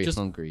was very Just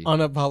hungry.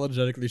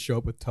 Unapologetically show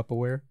up with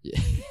Tupperware. Yeah.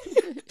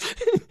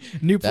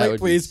 New That plate, would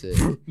be please. sick.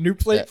 New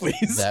plate, that,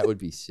 please. That would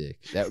be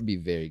sick. That would be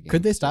very good.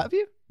 Could they stop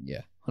you?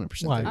 Yeah,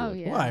 100%. Why? they Oh, would.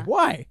 yeah.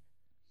 Why?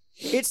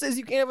 It says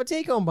you can't have a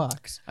take-home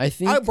box. I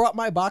think I brought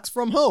my box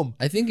from home.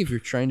 I think if you're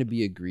trying to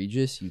be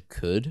egregious, you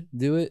could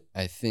do it.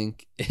 I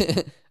think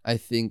I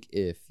think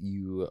if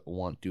you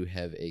want to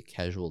have a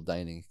casual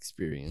dining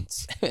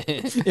experience,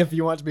 If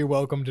you want to be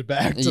welcomed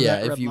back to yeah,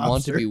 that if Red you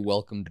want to Lobster. be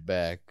welcomed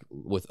back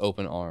with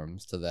open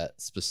arms to that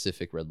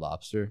specific Red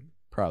Lobster,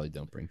 probably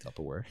don't bring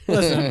Tupperware.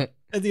 Listen,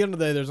 at the end of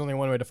the day, there's only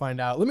one way to find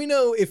out. Let me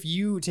know if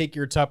you take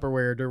your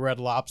Tupperware to Red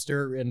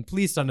Lobster, and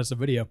please send us a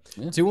video.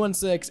 Yeah.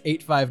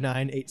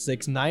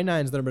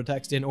 216-859-8699 is the number to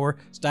text in, or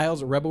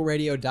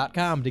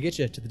stylesrebelradio.com to get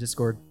you to the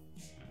Discord.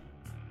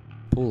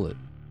 Pull it.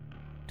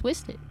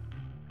 Twist it.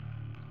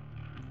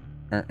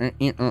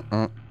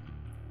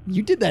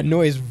 You did that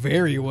noise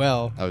very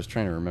well. I was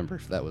trying to remember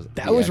if that was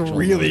That the was actual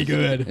really noise.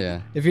 good.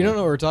 Yeah. If you don't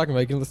know what we're talking about,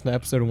 you can listen to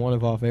episode 1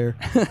 of Off Air.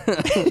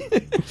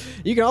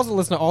 You can also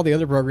listen to all the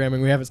other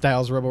programming we have at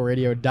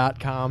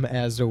stylesrebelradio.com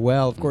as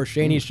well. Of course,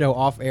 Shaney's show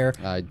Off Air.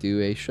 I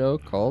do a show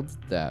called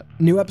That.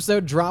 New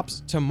episode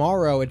drops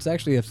tomorrow. It's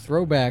actually a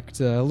throwback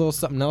to a little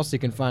something else you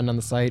can find on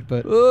the site,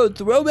 but Oh,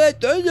 Throwback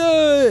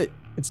Thursday!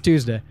 it's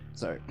Tuesday.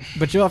 Sorry.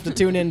 But you'll have to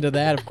tune into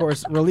that. Of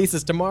course,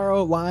 releases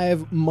tomorrow,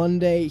 live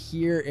Monday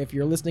here. If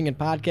you're listening in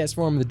podcast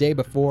form the day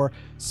before,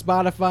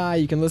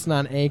 Spotify, you can listen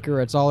on Anchor.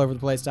 It's all over the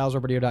place.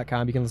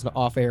 StylesRebelRadio.com. You can listen to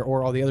Off Air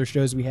or all the other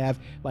shows we have,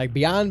 like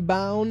Beyond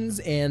Bounds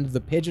and The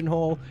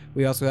Pigeonhole.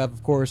 We also have,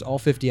 of course, all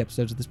 50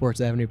 episodes of the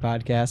Sports Avenue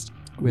podcast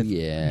with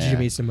Yeah.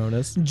 Jimmy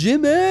Simonis.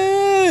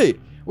 Jimmy!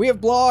 We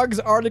have blogs,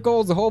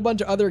 articles, a whole bunch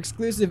of other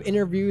exclusive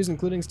interviews,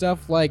 including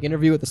stuff like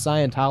interview with a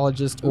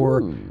Scientologist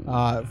or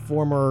Ooh.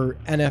 former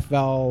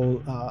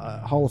NFL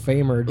Hall of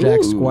Famer Jack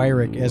Ooh.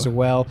 Squirick as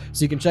well.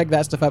 So you can check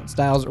that stuff out at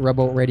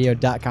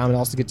stylesrebelradio.com and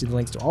also get you the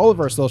links to all of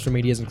our social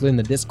medias, including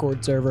the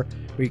Discord server,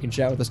 where you can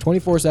chat with us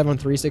 24/7,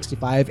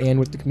 365, and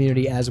with the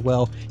community as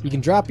well. You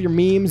can drop your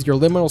memes, your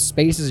liminal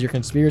spaces, your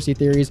conspiracy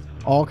theories,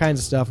 all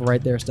kinds of stuff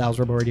right there.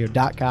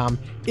 stylesrebelradio.com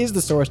is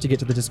the source to get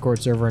to the Discord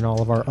server and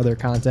all of our other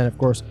content. Of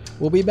course,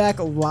 we'll be back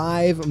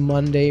live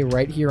Monday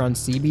right here on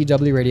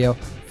CBW Radio,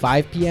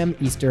 5 p.m.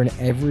 Eastern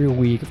every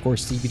week. Of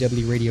course,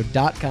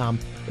 cbwradio.com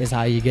is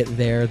how you get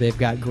there. They've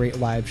got great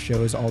live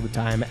shows all the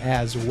time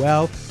as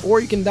well. Or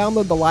you can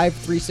download the Live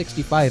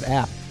 365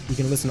 app. You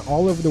can listen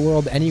all over the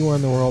world, anywhere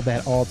in the world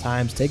at all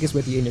times. Take us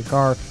with you in your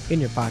car, in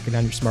your pocket,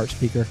 on your smart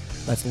speaker,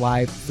 That's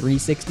live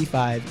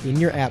 365 in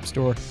your app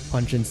store.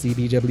 Punch in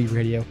CBW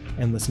Radio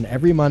and listen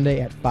every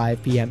Monday at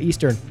 5 p.m.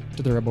 Eastern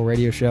to the Rebel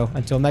Radio Show.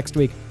 Until next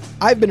week,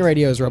 I've been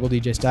Radio's Rebel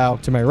DJ Style.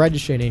 To my right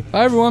is Shani.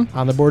 Hi, everyone.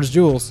 On the board is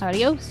Jules.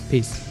 Adios.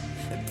 Peace.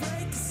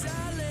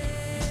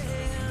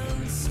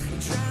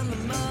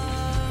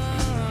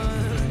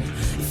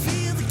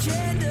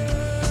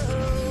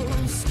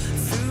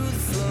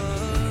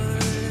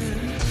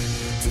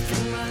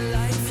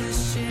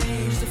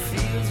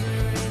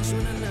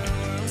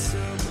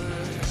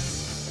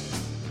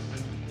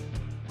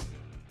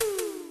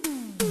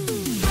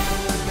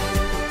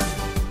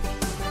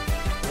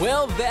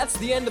 Well, that's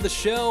the end of the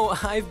show.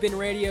 I've been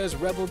Radio's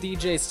Rebel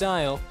DJ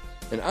Style.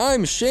 And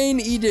I'm Shane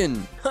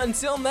Eden.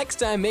 Until next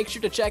time, make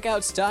sure to check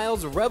out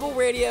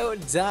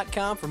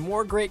stylesrebelradio.com for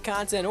more great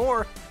content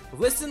or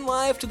listen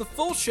live to the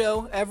full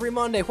show every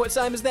Monday. What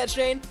time is that,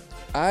 Shane?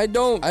 I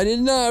did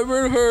not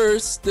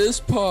rehearse this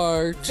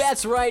part.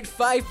 That's right,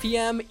 5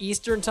 p.m.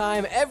 Eastern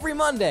Time every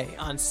Monday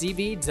on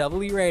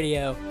CBW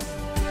Radio.